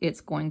rows,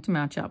 it's going to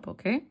match up,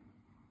 okay?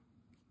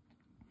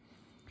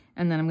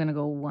 And then I'm going to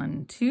go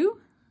 1, 2,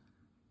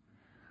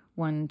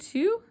 1,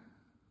 2,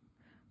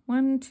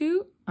 1,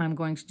 2. I'm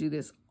going to do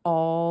this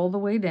all the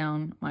way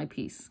down my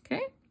piece,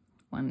 okay?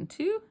 1,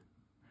 2.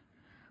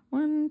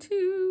 1,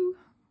 2,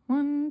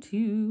 1,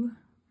 2,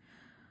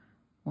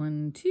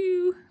 1,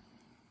 2,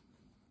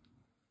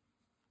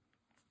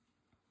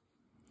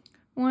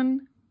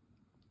 1,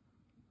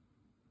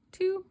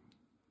 2,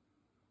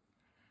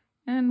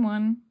 and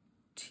 1,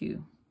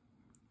 2.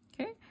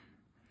 Okay,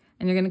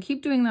 and you're going to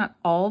keep doing that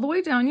all the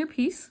way down your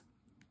piece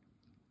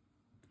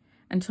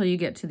until you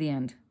get to the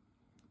end.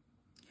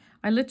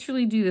 I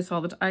literally do this all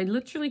the time. I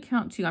literally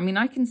count 2. I mean,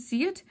 I can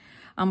see it,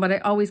 but I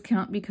always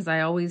count because I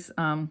always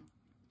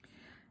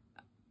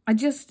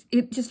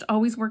it just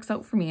always works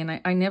out for me, and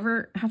I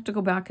never have to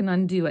go back and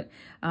undo it,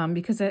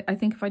 because I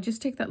think if I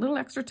just take that little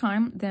extra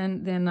time,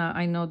 then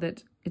I know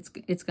that it's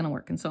going to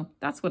work, and so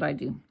that's what I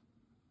do.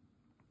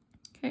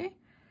 Okay.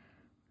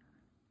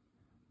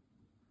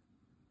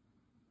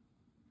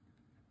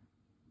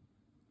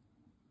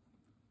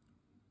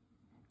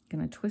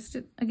 Gonna twist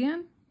it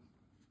again.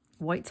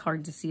 White's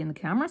hard to see in the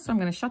camera, so I'm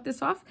going to shut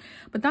this off,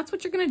 but that's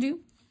what you're going to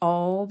do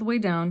all the way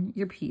down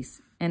your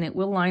piece, and it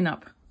will line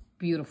up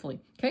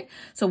beautifully. Okay,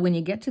 so when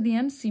you get to the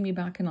end, see me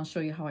back and I'll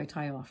show you how I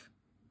tie off.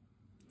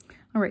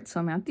 All right, so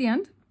I'm at the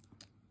end.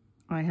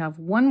 I have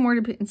one more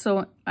to put,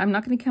 so I'm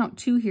not going to count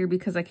 2 here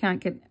because I can't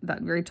get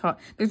that very top.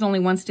 There's only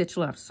 1 stitch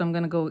left, so I'm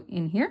going to go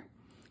in here,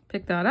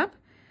 pick that up.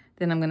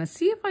 Then I'm going to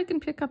see if I can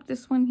pick up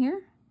this one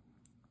here.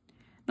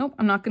 Nope,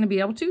 I'm not going to be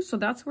able to, so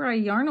that's where I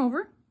yarn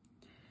over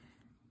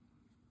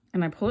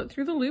and I pull it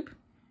through the loop.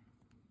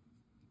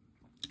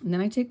 And then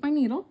I take my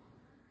needle.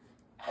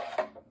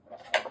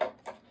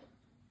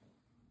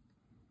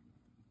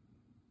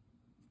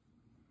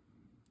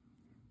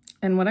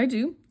 And what I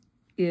do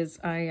is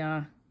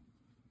I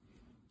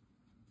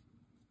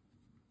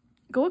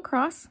go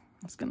across.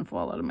 It's going to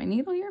fall out of my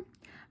needle here.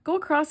 Go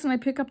across and I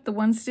pick up the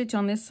 1 stitch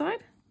on this side.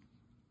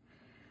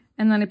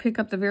 And then I pick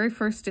up the very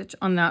first stitch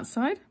on that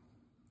side.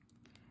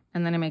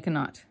 And then I make a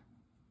knot.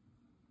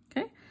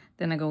 Okay.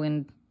 Then I go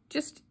in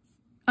just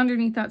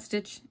underneath that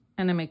stitch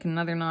and I make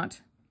another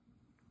knot.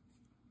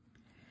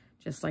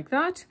 Just like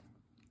that.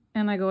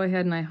 and I go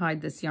ahead and I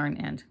hide this yarn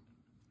end.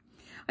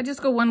 I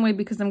just go one way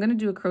because I'm going to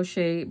do a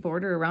crochet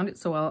border around it,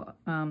 so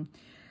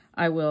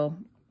I will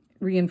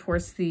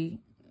reinforce it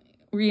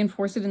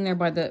in there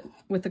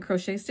with the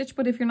crochet stitch.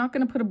 But if you're not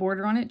going to put a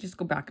border on it, just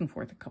go back and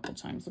forth a couple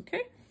times,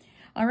 okay?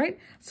 All right,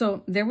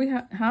 so there we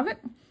have it.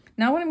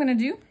 Now what I'm going to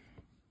do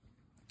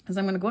is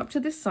I'm going to go up to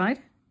this side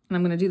and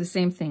I'm going to do the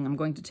same thing. I'm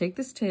going to take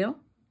this tail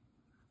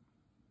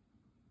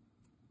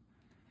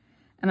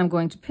and I'm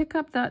going to pick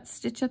up that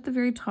stitch at the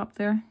very top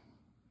there.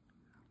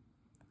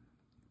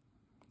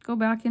 Go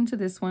back into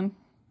this one.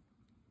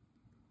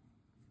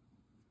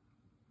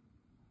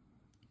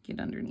 Get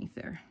underneath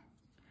there.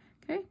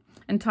 Okay,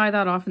 and tie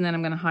that off, and then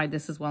I'm going to hide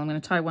this as well. I'm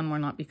going to tie one more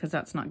knot because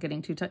that's not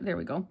getting too tight. There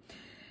we go.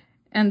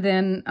 And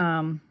then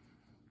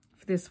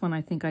for this one,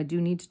 I think I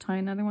do need to tie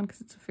another one because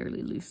it's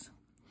fairly loose.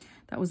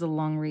 That was a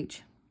long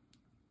reach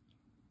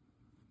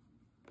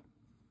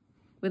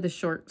with a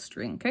short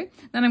string, okay?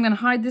 Then I'm going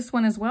to hide this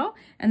one as well.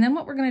 And then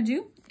what we're going to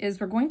do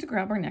is we're going to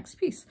grab our next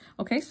piece.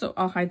 Okay, so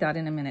I'll hide that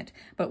in a minute.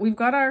 But we've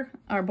got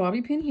our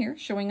bobby pin here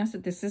showing us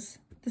that this is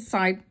the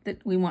side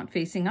that we want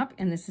facing up,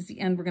 and this is the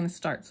end we're going to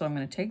start. So I'm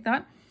going to take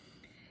that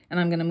and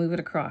I'm going to move it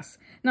across.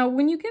 Now,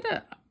 when you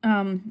get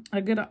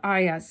a good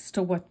eye as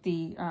to what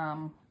the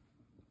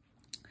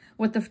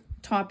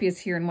top is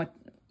here and what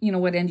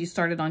end you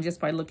started on just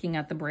by looking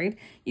at the braid,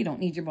 you don't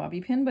need your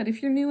bobby pin. But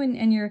if you're new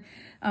and you're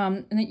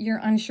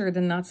unsure,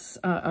 then that's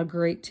a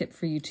great tip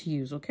for you to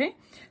use, okay?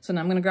 So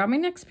now I'm going to grab my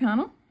next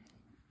panel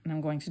and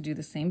I'm going to do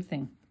the same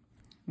thing.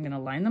 I'm going to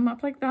line them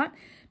up like that,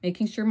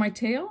 making sure my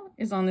tail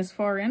is on this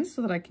far end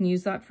so that I can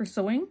use that for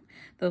sewing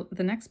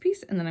the next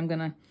piece. And then I'm going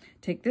to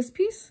take this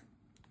piece,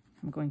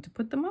 I'm going to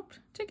put them up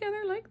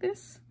together like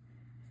this.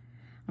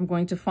 I'm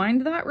going to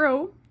find that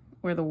row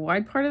where the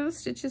wide part of the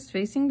stitch is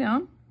facing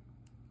down.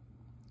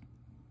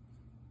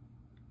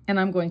 And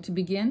I'm going to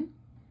begin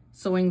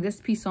sewing this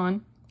piece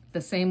on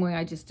the same way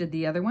I just did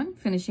the other one,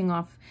 finishing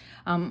off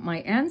my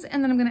ends.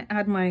 And then I'm going to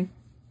add my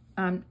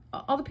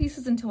all the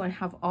pieces until I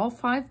have all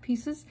 5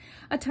 pieces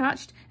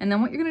attached. And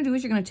then what you're going to do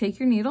is you're going to take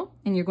your needle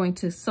and you're going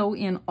to sew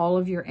in all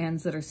of your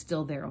ends that are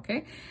still there,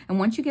 okay? And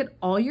once you get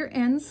all your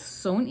ends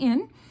sewn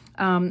in,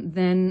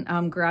 then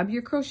grab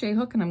your crochet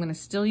hook, and I'm going to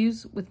still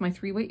use with my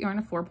 3-weight yarn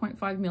a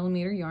 4.5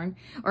 millimeter yarn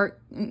or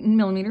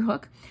millimeter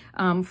hook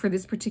for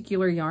this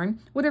particular yarn.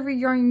 Whatever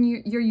yarn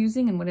you're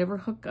using and whatever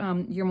hook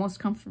you're most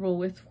comfortable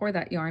with for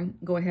that yarn,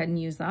 go ahead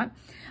and use that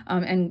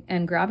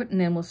and grab it,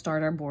 and then we'll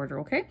start our border.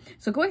 Okay,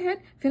 so go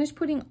ahead, finish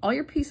putting all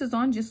your pieces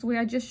on just the way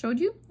I just showed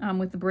you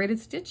with the braided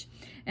stitch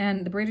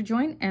and the braided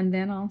join, and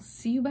then I'll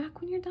see you back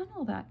when you're done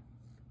all that.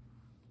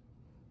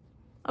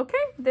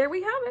 Okay, there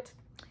we have it.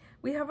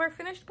 We have our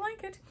finished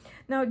blanket.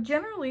 Now,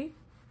 generally,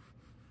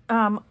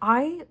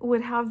 I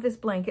would have this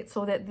blanket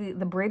so that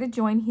the braided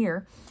join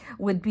here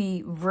would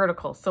be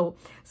vertical. So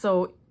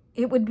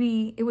it would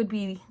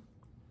be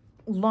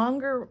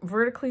longer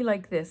vertically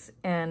like this,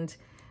 and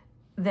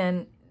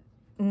then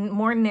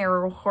more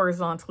narrow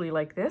horizontally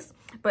like this.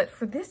 But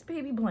for this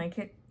baby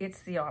blanket, it's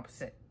the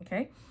opposite,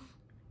 okay?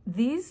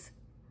 These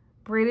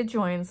braided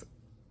joins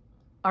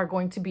are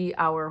going to be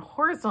our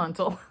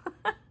horizontal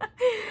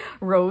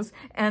rows,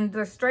 and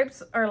the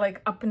stripes are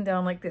like up and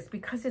down like this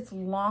because it's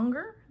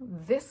longer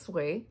this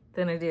way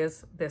than it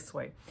is this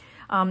way.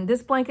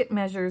 This blanket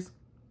measures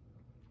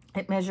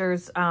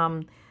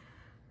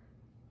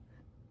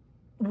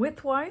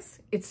width-wise,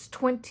 it's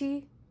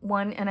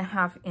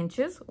 21.5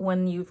 inches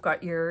when you've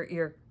got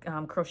your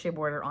crochet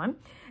border on,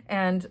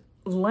 and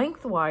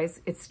lengthwise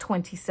it's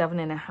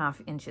 27.5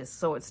 inches.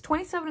 So it's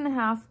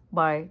 27.5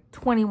 by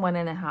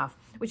 21.5,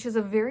 which is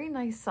a very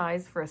nice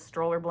size for a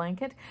stroller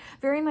blanket.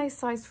 Very nice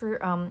size for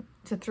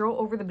to throw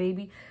over the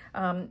baby,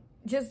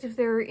 just if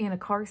they're in a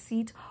car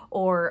seat,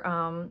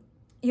 or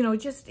you know,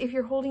 just if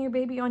you're holding your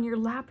baby on your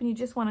lap and you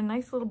just want a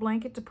nice little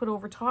blanket to put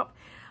over top.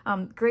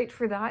 Great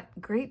for that.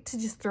 Great to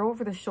just throw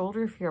over the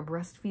shoulder if you're a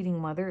breastfeeding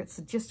mother. It's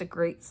just a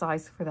great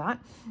size for that.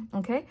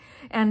 Okay,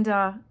 and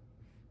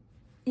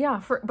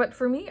yeah, but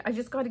for me, I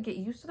just got to get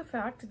used to the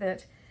fact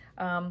that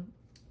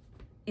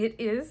it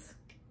is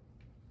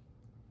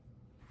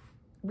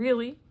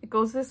really, it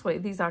goes this way.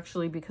 These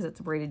actually, because it's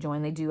a braided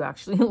join, they do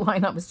actually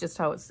line up. It's just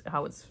how it's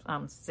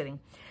sitting.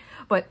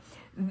 But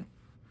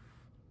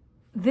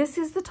this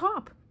is the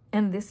top,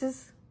 and this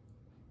is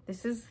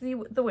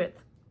the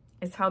width.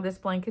 It's how this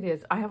blanket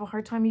is. I have a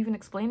hard time even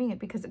explaining it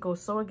because it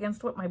goes so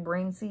against what my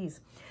brain sees.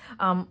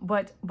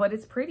 But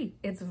it's pretty.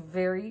 It's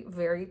very,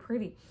 very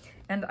pretty.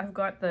 And I've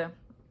got the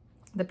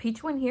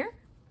peach one here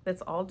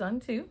that's all done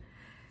too.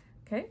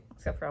 Okay,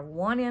 except for I have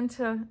one end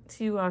to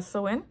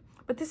sew in.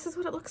 But this is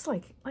what it looks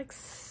like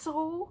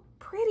so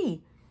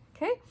pretty.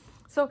 Okay,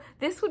 so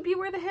this would be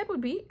where the head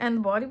would be, and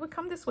the body would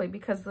come this way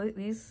because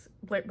these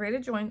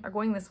braided join are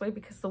going this way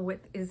because the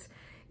width is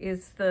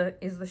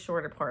the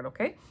shorter part.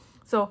 Okay,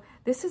 so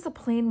this is a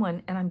plain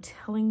one, and I'm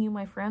telling you,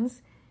 my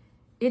friends,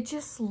 it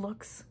just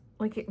looks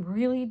like, it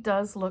really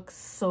does look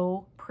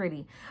so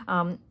pretty.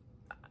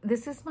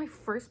 this is my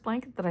first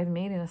blanket that I've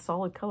made in a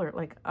solid color.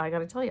 Like, I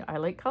gotta tell you, I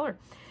like color.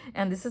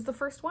 And this is the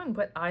first one,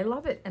 but I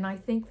love it. And I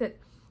think that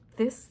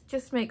this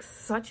just makes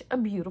such a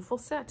beautiful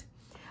set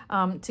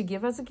to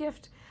give as a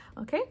gift.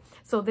 Okay,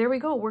 so there we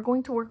go. We're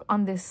going to work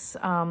on this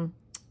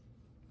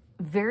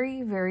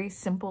very, very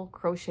simple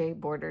crochet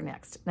border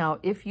next. Now,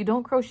 if you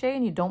don't crochet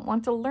and you don't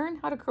want to learn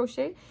how to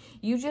crochet,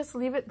 you just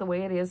leave it the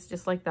way it is,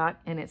 just like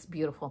that, and it's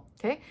beautiful,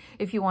 okay?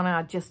 If you want to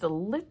add just a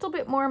little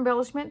bit more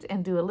embellishment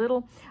and do a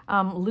little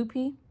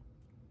loopy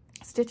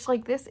stitch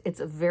like this,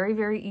 it's very,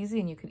 very easy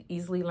and you could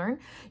easily learn.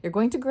 You're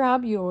going to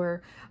grab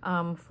your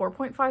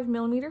 4.5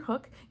 millimeter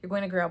hook. You're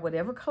going to grab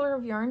whatever color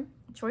of yarn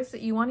choice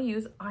that you want to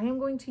use. I am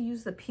going to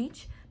use the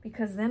peach,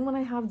 because then when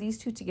I have these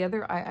two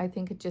together, I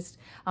think it just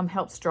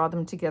helps draw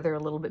them together a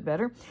little bit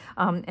better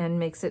and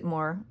makes it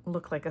more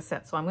look like a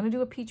set. So I'm going to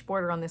do a peach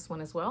border on this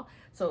one as well.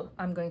 So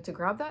I'm going to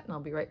grab that and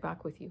I'll be right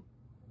back with you.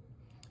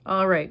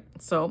 All right,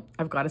 so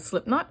I've got a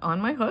slip knot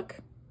on my hook.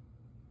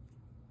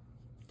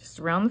 Just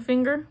around the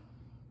finger,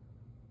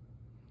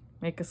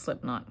 make a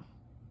slip knot.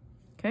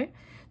 Okay.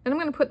 Then I'm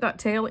going to put that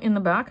tail in the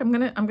back. I'm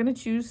going to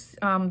choose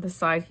the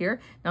side here.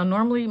 Now,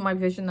 normally my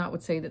vision knot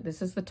would say that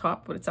this is the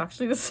top, but it's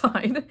actually the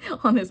side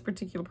on this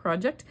particular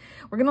project.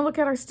 We're going to look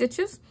at our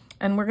stitches,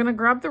 and we're going to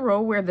grab the row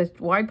where the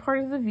wide part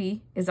of the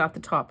V is at the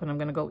top, and I'm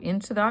going to go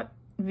into that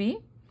V.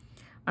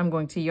 I'm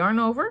going to yarn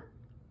over,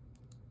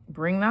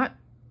 bring that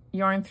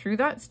yarn through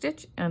that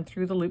stitch and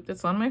through the loop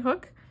that's on my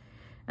hook.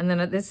 And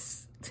then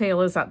this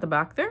tail is at the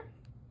back there.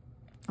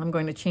 I'm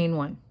going to chain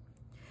one.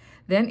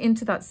 Then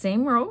into that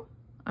same row,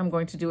 I'm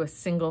going to do a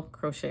single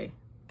crochet,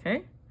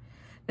 okay?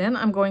 Then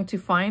I'm going to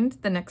find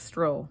the next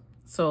row.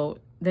 So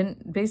then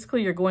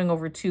basically you're going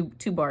over two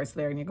bars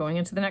there, and you're going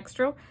into the next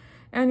row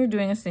and you're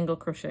doing a single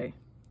crochet,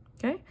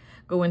 okay?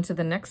 Go into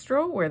the next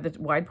row where the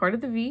wide part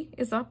of the V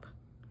is up.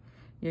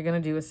 You're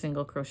gonna do a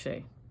single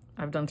crochet.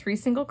 I've done 3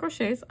 single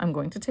crochets. I'm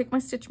going to take my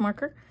stitch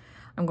marker.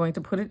 I'm going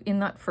to put it in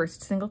that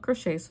first single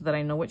crochet so that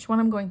I know which one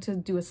I'm going to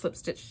do a slip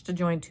stitch to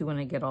join to when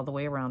I get all the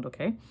way around,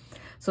 okay?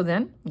 So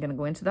then I'm gonna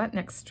go into that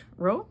next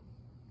row,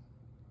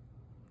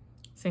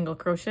 single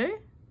crochet,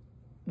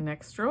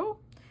 next row,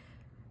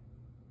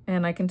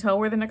 and I can tell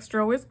where the next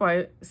row is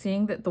by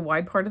seeing that the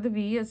wide part of the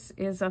V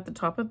is at the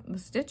top of the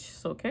stitch.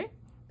 So, okay,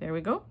 there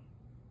we go,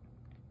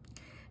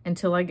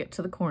 until I get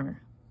to the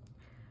corner.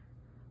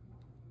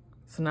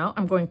 So now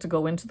I'm going to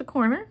go into the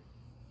corner.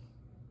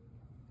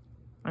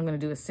 I'm going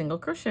to do a single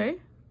crochet.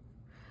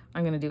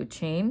 I'm going to do a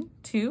chain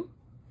 2.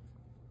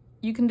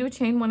 You can do a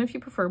chain 1 if you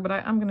prefer, but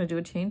I'm going to do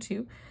a chain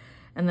 2,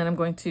 and then I'm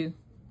going to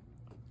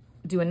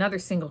do another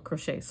single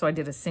crochet. So I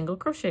did a single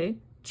crochet,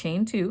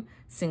 chain 2,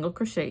 single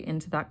crochet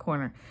into that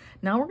corner.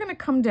 Now we're going to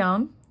come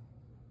down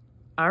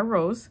our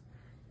rows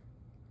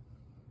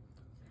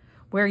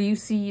where you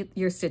see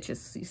your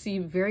stitches. You see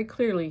very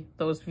clearly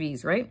those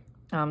V's, right?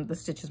 The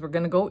stitches. We're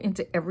going to go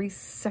into every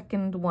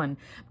second one.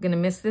 I'm going to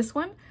miss this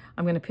one.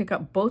 I'm going to pick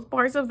up both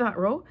bars of that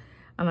row,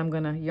 and I'm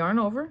going to yarn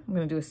over. I'm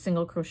going to do a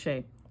single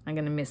crochet. I'm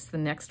going to miss the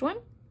next one,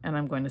 and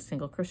I'm going to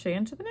single crochet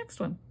into the next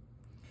one.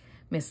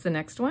 Miss the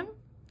next one,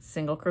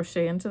 single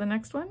crochet into the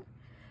next one,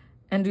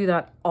 and do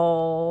that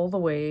all the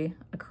way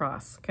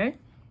across, okay?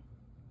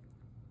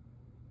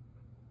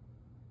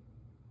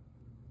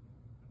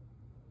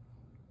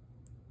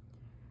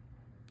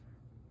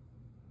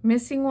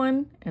 Missing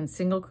one and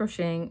single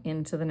crocheting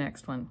into the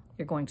next one.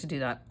 You're going to do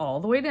that all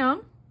the way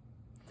down.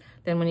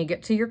 Then when you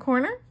get to your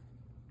corner,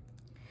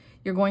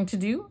 you're going to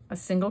do a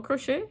single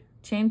crochet,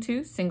 chain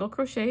 2, single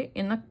crochet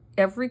in the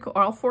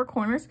all 4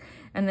 corners,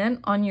 and then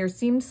on your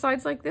seamed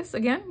sides like this,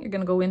 again, you're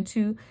going to go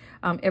into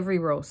every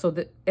row, so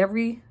that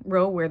every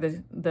row where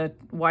the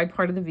wide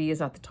part of the V is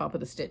at the top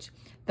of the stitch.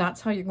 That's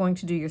how you're going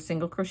to do your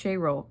single crochet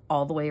row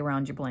all the way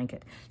around your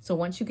blanket. So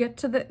once you get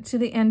to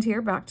the end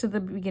here, back to the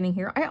beginning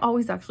here, I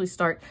always actually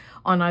start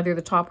on either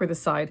the top or the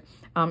side.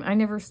 I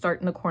never start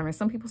in the corner.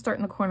 Some people start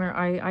in the corner.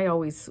 I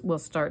always will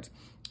start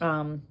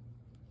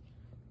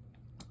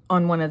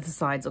on one of the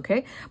sides,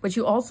 okay? But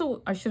you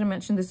also, I should have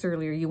mentioned this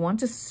earlier, you want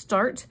to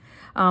start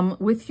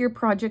with your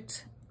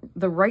project,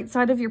 the right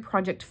side of your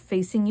project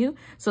facing you,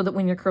 so that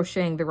when you're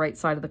crocheting, the right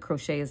side of the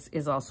crochet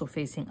is also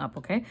facing up,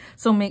 okay?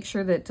 So make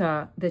sure that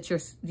that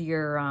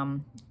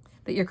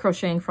you're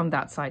crocheting from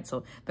that side.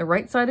 So the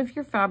right side of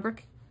your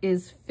fabric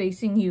is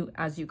facing you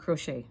as you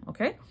crochet,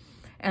 okay?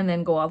 And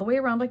then go all the way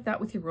around like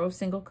that with your row of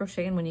single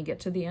crochet, and when you get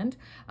to the end,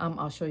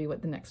 I'll show you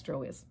what the next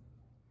row is.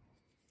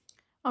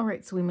 All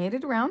right, so we made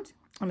it around,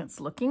 and it's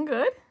looking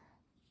good.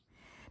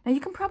 Now you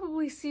can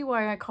probably see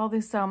why I call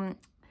this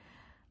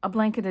a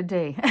blanket a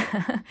day.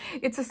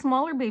 It's a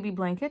smaller baby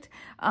blanket,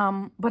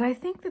 but I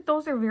think that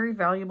those are very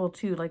valuable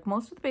too. Like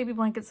most of the baby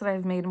blankets that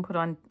I've made and put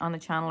on the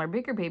channel are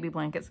bigger baby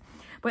blankets,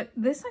 but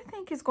this I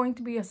think is going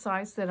to be a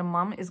size that a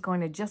mom is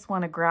going to just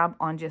want to grab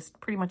on just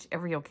pretty much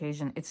every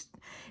occasion.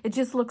 It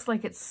just looks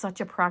like it's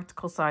such a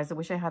practical size. I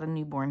wish I had a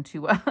newborn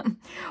to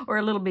or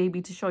a little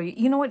baby to show you.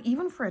 You know what,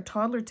 even for a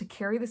toddler to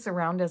carry this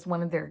around as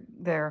one of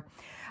their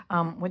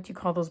what do you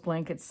call those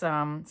blankets?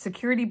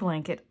 Security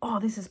blanket. Oh,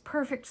 this is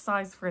perfect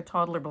size for a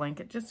toddler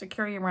blanket, just to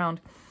carry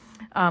around.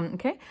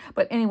 Okay,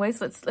 but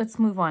anyways, let's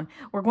move on.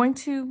 We're going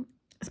to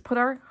put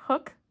our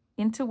hook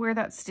into where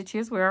that stitch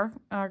is, where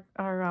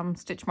our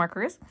stitch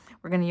marker is.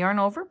 We're going to yarn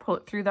over, pull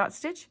it through that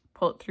stitch,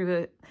 pull it through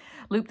the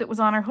loop that was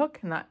on our hook,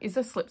 and that is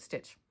a slip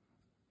stitch.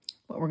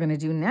 What we're going to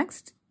do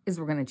next is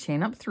we're going to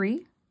chain up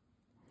 3.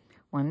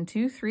 1,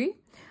 2, 3.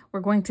 We're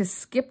going to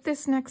skip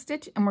this next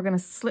stitch and we're going to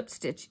slip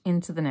stitch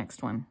into the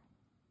next one.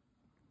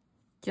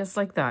 Just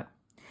like that.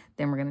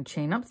 Then we're going to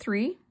chain up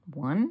 3.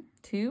 1,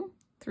 2,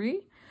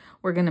 3.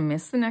 We're going to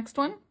miss the next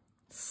one,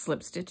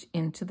 slip stitch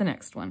into the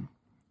next one.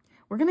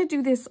 We're going to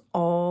do this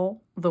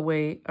all the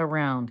way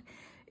around.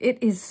 It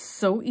is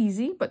so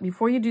easy, but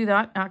before you do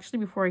that, actually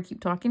before I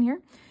keep talking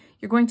here,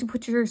 you're going to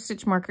put your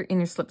stitch marker in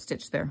your slip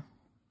stitch there,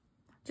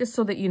 just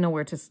so that you know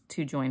where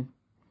to join.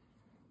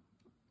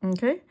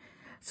 Okay,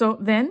 so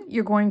then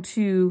you're going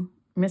to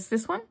miss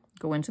this one,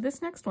 go into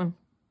this next one.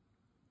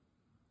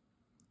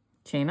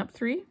 Chain up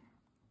 3.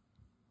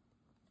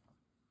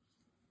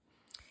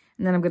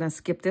 And then I'm going to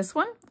skip this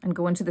one and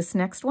go into this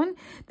next one.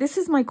 This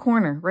is my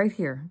corner right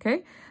here,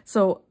 okay?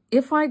 So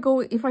if I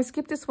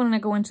skip this one and I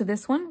go into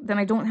this one, then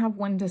I don't have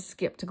one to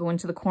skip to go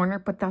into the corner,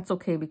 but that's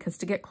okay because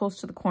to get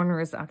close to the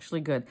corner is actually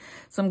good.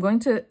 So I'm going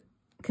to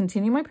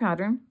continue my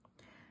pattern,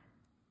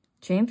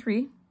 chain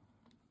 3,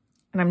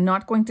 and I'm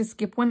not going to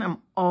skip one. I'm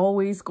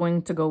always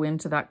going to go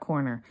into that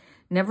corner.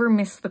 Never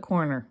miss the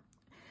corner,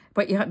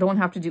 but you don't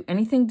have to do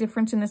anything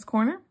different in this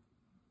corner.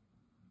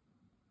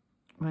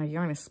 My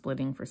yarn is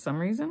splitting for some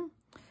reason.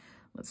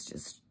 Let's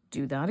just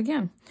do that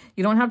again.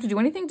 You don't have to do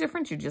anything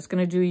different. You're just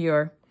going to do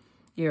your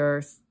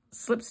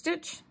slip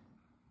stitch,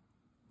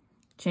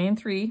 chain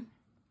 3,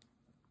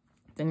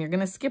 then you're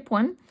going to skip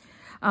one.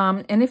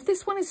 And if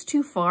this one is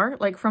too far,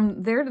 like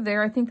from there to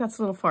there, I think that's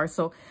a little far.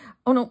 So,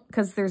 oh no,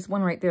 because there's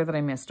one right there that I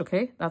missed,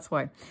 okay? That's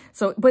why.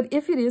 So, but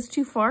if it is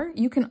too far,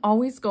 you can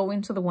always go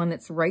into the one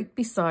that's right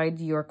beside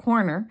your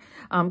corner,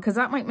 because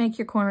that might make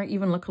your corner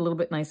even look a little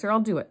bit nicer.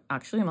 I'll do it,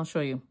 actually, and I'll show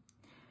you.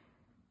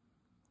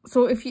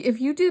 So if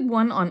you did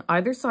one on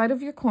either side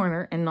of your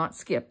corner and not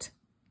skipped,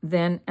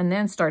 then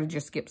started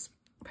your skips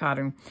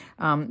pattern,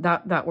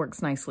 that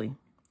works nicely.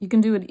 You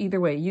can do it either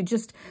way. You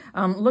just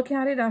look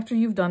at it after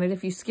you've done it.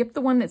 If you skip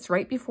the one that's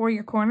right before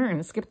your corner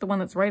and skip the one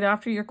that's right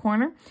after your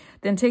corner,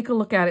 then take a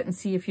look at it and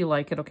see if you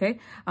like it, okay?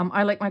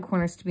 I like my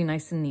corners to be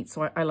nice and neat,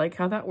 so I like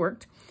how that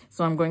worked.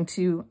 So I'm going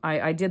to,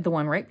 I did the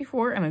one right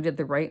before and I did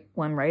the right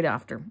one right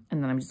after.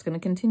 And then I'm just going to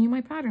continue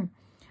my pattern.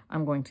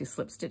 I'm going to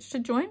slip stitch to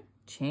join,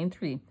 chain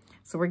 3.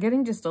 So we're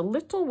getting just a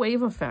little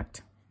wave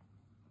effect.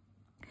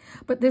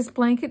 But this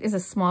blanket is a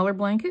smaller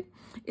blanket.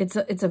 It's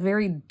a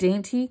very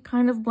dainty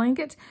kind of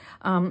blanket.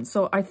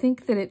 So I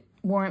think that it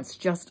warrants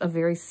just a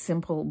very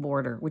simple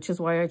border, which is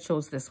why I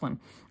chose this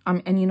one.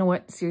 And you know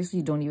what? Seriously,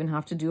 you don't even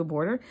have to do a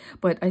border.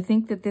 But I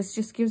think that this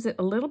just gives it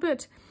a little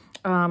bit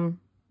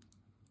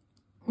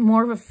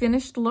more of a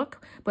finished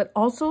look, but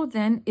also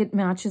then it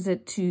matches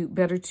it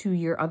better to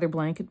your other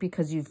blanket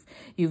because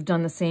you've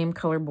done the same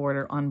color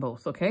border on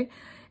both, okay?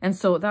 And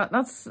so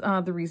that's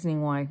the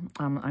reasoning why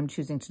I'm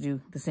choosing to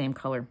do the same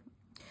color.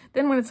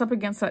 Then when it's up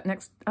against that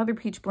next other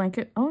peach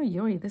blanket, oh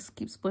yoy, this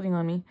keeps splitting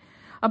on me.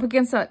 Up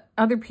against that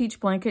other peach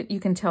blanket, you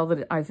can tell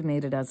that I've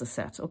made it as a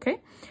set, okay?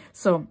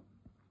 So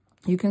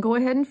you can go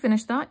ahead and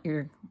finish that.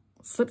 You're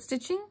slip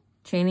stitching,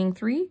 chaining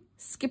 3,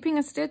 skipping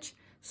a stitch,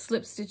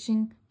 slip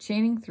stitching,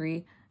 chaining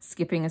 3,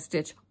 skipping a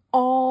stitch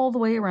all the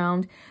way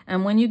around.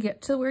 And when you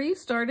get to where you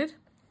started,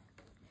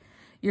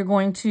 you're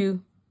going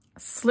to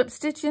slip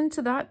stitch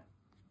into that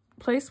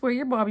place where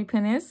your bobby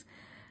pin is,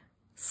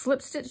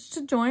 slip stitch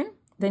to join,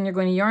 then you're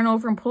going to yarn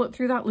over and pull it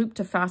through that loop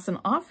to fasten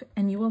off,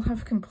 and you will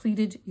have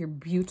completed your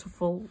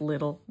beautiful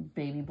little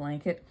baby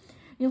blanket.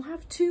 You'll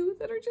have 2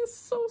 that are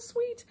just so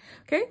sweet,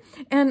 okay?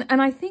 And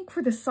I think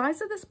for the size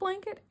of this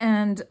blanket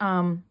and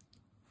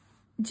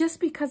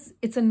just because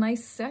it's a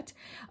nice set,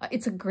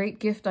 it's a great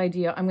gift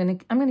idea. I'm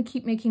gonna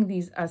keep making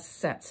these as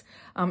sets,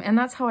 and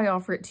that's how I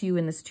offer it to you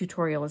in this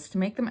tutorial, is to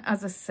make them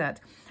as a set,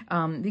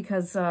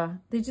 because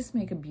they just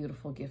make a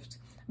beautiful gift.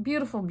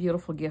 Beautiful,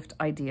 beautiful gift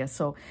idea.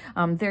 So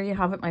there you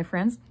have it, my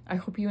friends. I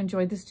hope you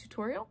enjoyed this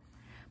tutorial.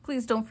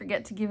 Please don't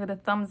forget to give it a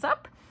thumbs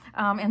up.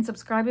 And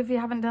subscribe if you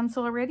haven't done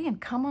so already, and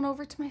come on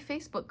over to my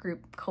Facebook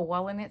group,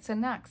 Koala Knits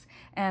and Knacks,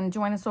 and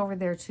join us over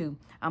there too.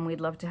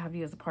 We'd love to have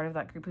you as a part of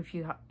that group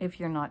if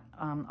you're not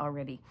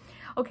already.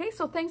 Okay,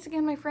 so thanks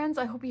again, my friends.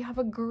 I hope you have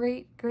a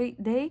great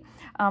day.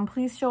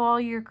 Please show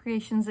all your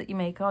creations that you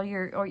make, all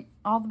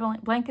the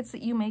blankets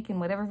that you make in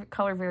whatever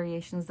color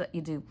variations that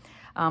you do.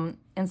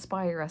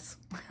 Inspire us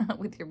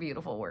with your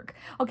beautiful work.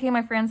 Okay,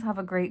 my friends, have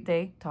a great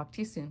day. Talk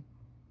to you soon.